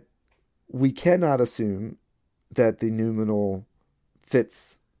 is that we cannot assume that the noumenal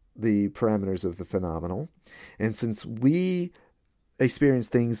fits the parameters of the phenomenal. And since we experience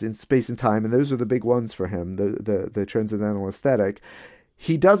things in space and time, and those are the big ones for him, the transcendental aesthetic,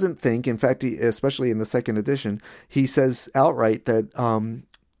 he doesn't think, in fact, especially in the second edition, he says outright that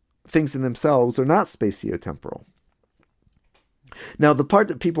things in themselves are not spatiotemporal. Now, the part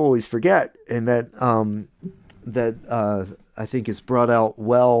that people always forget, and that I think is brought out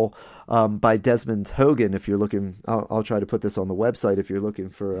well by Desmond Hogan, if you're looking, I'll try to put this on the website if you're looking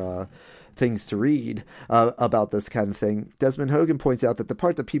for things to read about this kind of thing. Desmond Hogan points out that the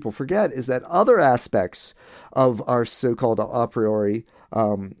part that people forget is that other aspects of our so-called a priori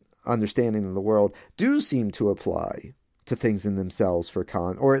understanding of the world do seem to apply to things in themselves for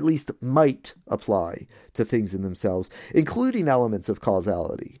Kant, or at least might apply to things in themselves, including elements of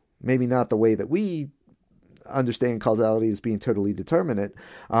causality. Maybe not the way that we understand causality as being totally determinate,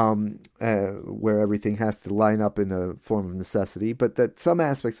 where everything has to line up in a form of necessity, but that some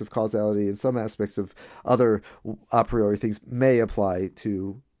aspects of causality and some aspects of other a priori things may apply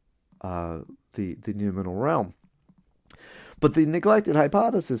to the noumenal realm. But the neglected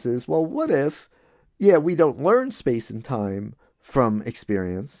hypothesis is, well, what if, we don't learn space and time from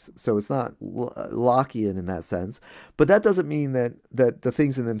experience, so it's not Lockean in that sense, but that doesn't mean that the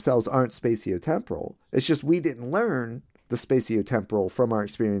things in themselves aren't spatiotemporal. It's just we didn't learn the spatiotemporal from our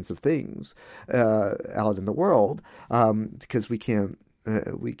experience of things out in the world, because we can't,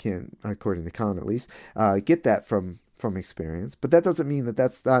 according to Kant at least, get that from experience. But that doesn't mean that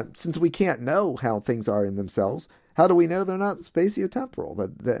that's not, since we can't know how things are in themselves, how do we know they're not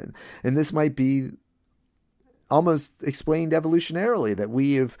spatiotemporal? And this might be almost explained evolutionarily, that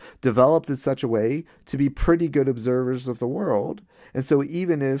we have developed in such a way to be pretty good observers of the world. And so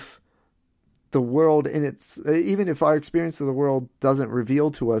even if the world even if our experience of the world doesn't reveal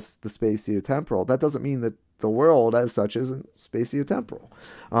to us the spatiotemporal, that doesn't mean that the world as such isn't spatiotemporal.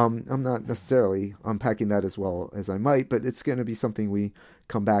 I'm not necessarily unpacking that as well as I might, but it's going to be something we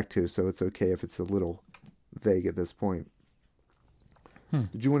come back to, so it's okay if it's a little vague at this point.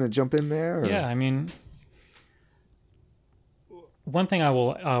 Did you want to jump in there? Or? Yeah, I mean, one thing I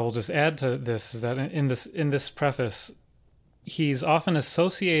will just add to this is that in this preface, he's often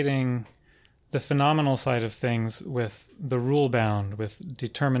associating the phenomenal side of things with the rule bound, with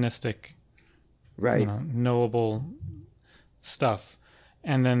deterministic, right, knowable stuff.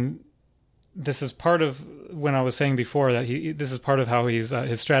 And then this is part of, when I was saying before that this is part of how he's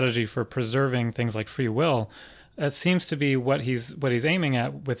his strategy for preserving things like free will. It seems to be what he's aiming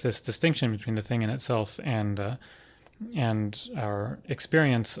at with this distinction between the thing in itself and our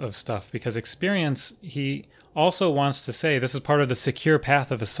experience of stuff. Because experience, he also wants to say, this is part of the secure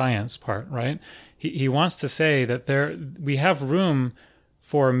path of a science part, right? He wants to say that we have room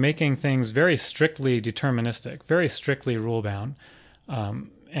for making things very strictly deterministic, very strictly rule-bound.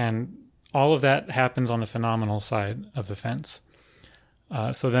 And all of that happens on the phenomenal side of the fence.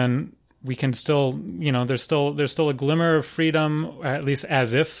 So then we can still, there's still a glimmer of freedom, or at least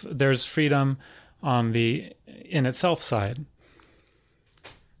as if there's freedom on the in itself side.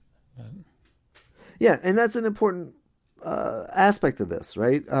 Yeah, and that's an important aspect of this,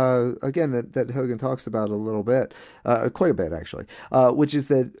 right? Again, that Hogan talks about a little bit, quite a bit actually, which is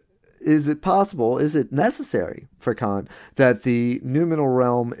that, is it possible, is it necessary for Kant that the noumenal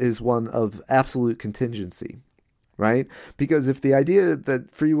realm is one of absolute contingency, right? Because if the idea that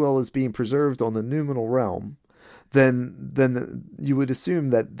free will is being preserved on the noumenal realm, then you would assume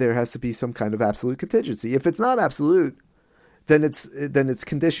that there has to be some kind of absolute contingency. If it's not absolute, then it's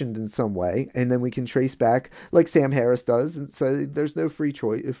conditioned in some way, and then we can trace back, like Sam Harris does, and say there's no free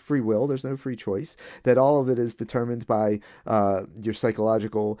will, there's no free choice, that all of it is determined by your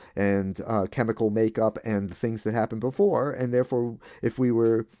psychological and chemical makeup and the things that happened before, and therefore, if we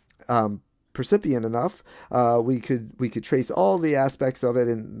were percipient enough, we could trace all the aspects of it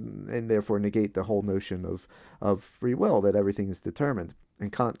and therefore negate the whole notion of free will, that everything is determined.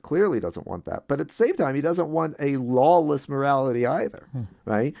 And Kant clearly doesn't want that. But at the same time, he doesn't want a lawless morality either,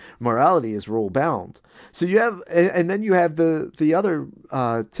 right? Morality is rule-bound. So you have, and then you have the other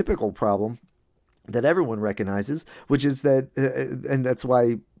typical problem that everyone recognizes, which is that, and that's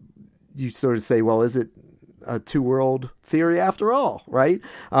why you sort of say, well, is it a two-world theory after all, right?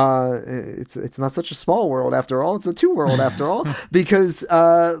 It's not such a small world after all. It's a two-world after all, because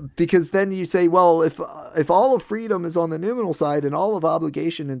then you say, well, if all of freedom is on the noumenal side and all of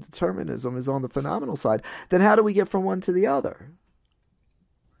obligation and determinism is on the phenomenal side, then how do we get from one to the other?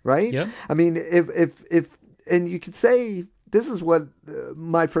 Right? Yep. I mean, if and you could say this is what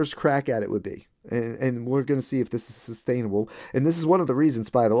my first crack at it would be. And we're going to see if this is sustainable. And this is one of the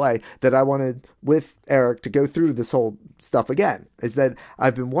reasons, by the way, that I wanted with Eric to go through this whole stuff again, is that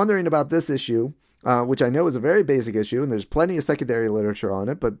I've been wondering about this issue, which I know is a very basic issue, and there's plenty of secondary literature on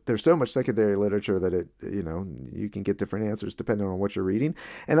it, but there's so much secondary literature that you can get different answers depending on what you're reading.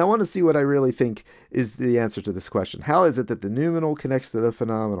 And I want to see what I really think is the answer to this question. How is it that the noumenal connects to the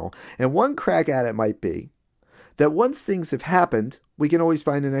phenomenal? And one crack at it might be that once things have happened, we can always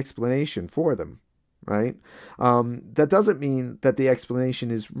find an explanation for them, right? That doesn't mean that the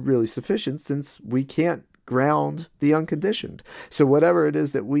explanation is really sufficient, since we can't ground the unconditioned. So whatever it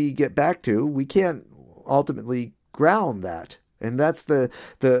is that we get back to, we can't ultimately ground that. And that's the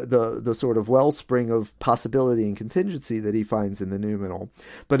sort of wellspring of possibility and contingency that he finds in the noumenal.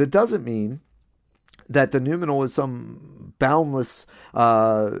 But it doesn't mean that the noumenal is some boundless,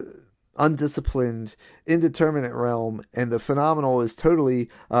 undisciplined, indeterminate realm, and the phenomenal is totally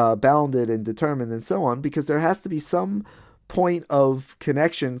bounded and determined and so on, because there has to be some point of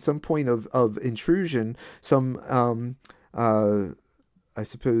connection, some point of intrusion, some, I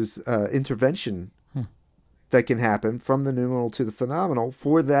suppose, intervention that can happen from the noumenal to the phenomenal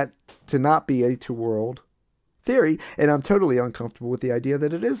for that to not be a two-world theory. And I'm totally uncomfortable with the idea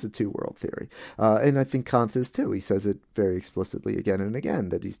that it is a two-world theory. And I think Kant is too. He says it very explicitly again and again,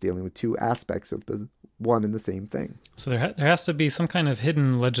 that he's dealing with two aspects of the one and the same thing. So there has to be some kind of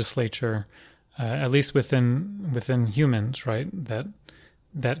hidden legislature, at least within humans, right?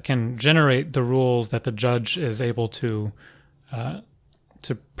 That can generate the rules that the judge is able to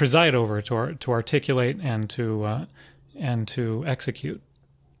preside over, to articulate, and to execute.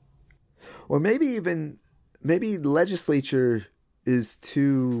 Or maybe legislature is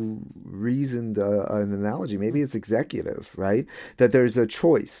too reasoned an analogy. Maybe it's executive, right? That there's a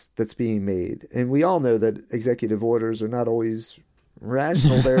choice that's being made. And we all know that executive orders are not always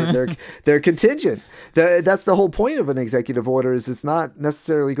rational. They're contingent. That's the whole point of an executive order, is it's not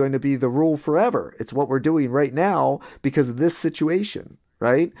necessarily going to be the rule forever. It's what we're doing right now because of this situation,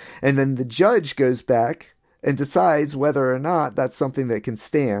 right? And then the judge goes back and decides whether or not that's something that can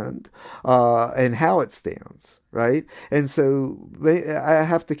stand, and how it stands, right? And so I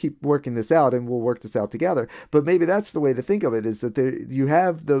have to keep working this out, and we'll work this out together. But maybe that's the way to think of it, is that you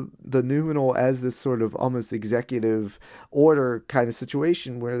have the noumenal as this sort of almost executive order kind of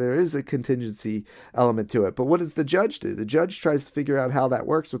situation where there is a contingency element to it. But what does the judge do? The judge tries to figure out how that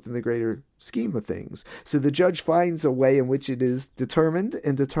works within the greater scheme of things. So the judge finds a way in which it is determined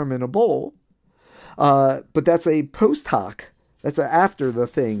and determinable, but that's a post hoc, that's a after the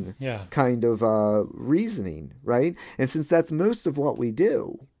thing kind of reasoning, right? And since that's most of what we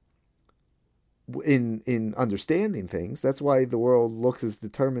do in understanding things, that's why the world looks as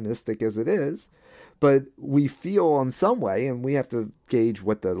deterministic as it is. But we feel in some way, and we have to gauge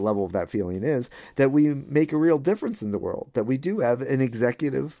what the level of that feeling is, that we make a real difference in the world, that we do have an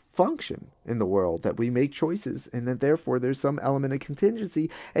executive function in the world, that we make choices, and that therefore there's some element of contingency.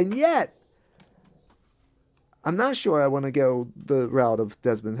 And yet, I'm not sure I want to go the route of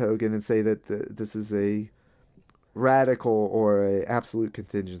Desmond Hogan and say that this is radical or a absolute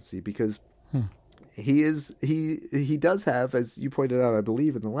contingency, because he does have, as you pointed out, I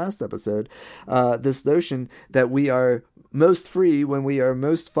believe in the last episode, this notion that we are most free when we are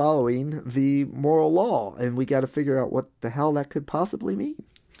most following the moral law, and we got to figure out what the hell that could possibly mean.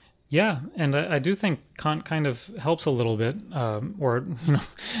 Yeah, and I do think Kant kind of helps a little bit, or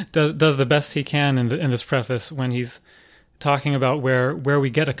does the best he can in this preface when he's talking about where we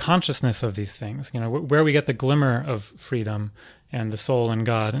get a consciousness of these things, where we get the glimmer of freedom and the soul and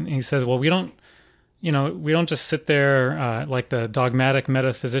God. And he says, well, we don't just sit there like the dogmatic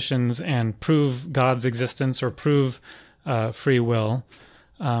metaphysicians and prove God's existence or prove free will,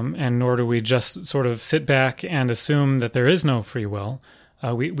 and nor do we just sort of sit back and assume that there is no free will.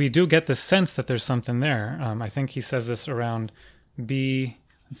 We do get the sense that there's something there. I think he says this around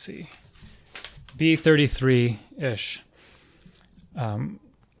B33-ish. And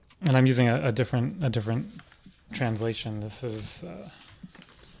I'm using a different translation. This is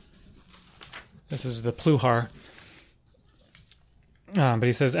the Pluhar. But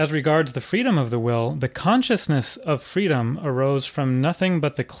he says, as regards the freedom of the will, the consciousness of freedom arose from nothing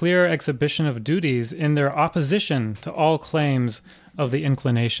but the clear exhibition of duties in their opposition to all claims of the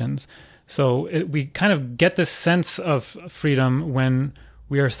inclinations. So we kind of get this sense of freedom when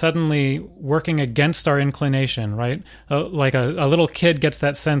we are suddenly working against our inclination, right? Like a little kid gets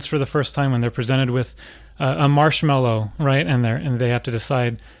that sense for the first time when they're presented with a marshmallow, right? And they have to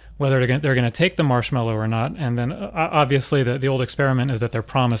decide whether they're going to take the marshmallow or not. And then obviously the old experiment is that they're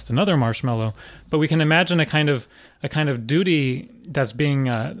promised another marshmallow. But we can imagine a kind of duty that's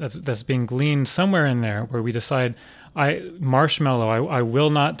being gleaned somewhere in there, where we decide, I will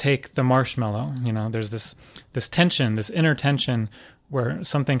not take the marshmallow. There's this tension, this inner tension, where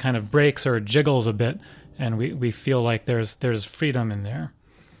something kind of breaks or jiggles a bit, and we feel like there's freedom in there.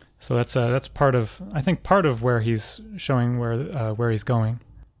 So that's part of where he's showing where he's going.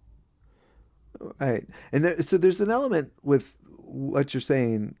 Right, and so there's an element with what you're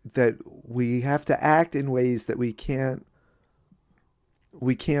saying that we have to act in ways that we can't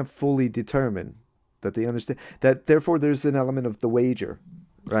fully determine, that they understand, that therefore there's an element of the wager.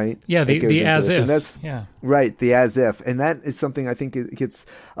 Right? Yeah, the as if. And that's, yeah. Right, the as if. And that is something I think it gets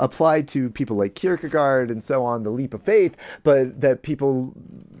applied to people like Kierkegaard and so on, the leap of faith, but that people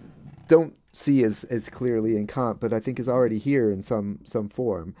don't see as clearly in Kant, but I think is already here in some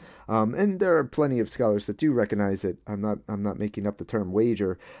form. And there are plenty of scholars that do recognize it. I'm not making up the term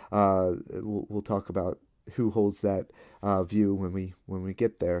wager. We'll talk about who holds that view when we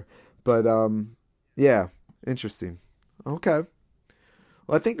get there. But yeah, interesting. Okay.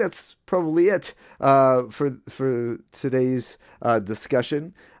 Well, I think that's probably it for today's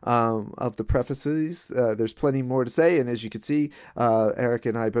discussion of the prefaces. There's plenty more to say, and as you can see, Eric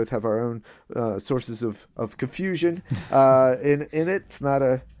and I both have our own sources of confusion in it. It's not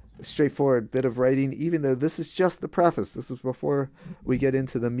a straightforward bit of writing, even though this is just the preface. This is before we get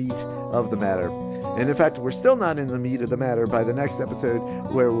into the meat of the matter. And in fact, we're still not in the meat of the matter by the next episode,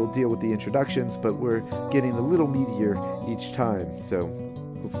 where we'll deal with the introductions, but we're getting a little meatier each time. So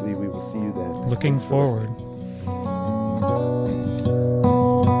hopefully we will see you then. Looking forward.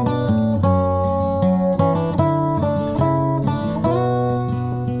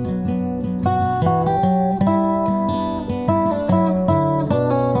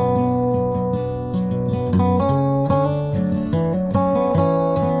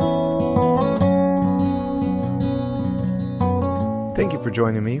 Thank you for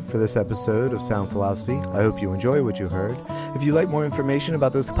joining me for this episode of Sound Philosophy. I hope you enjoy what you heard. If you'd like more information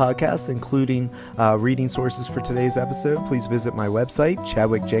about this podcast, including reading sources for today's episode, please visit my website,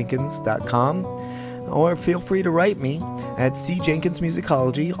 chadwickjenkins.com, or feel free to write me at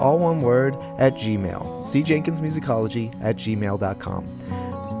cjenkinsmusicology, all one word, at Gmail, cjenkinsmusicology@gmail.com.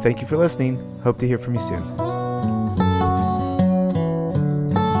 Thank you for listening. Hope to hear from you soon.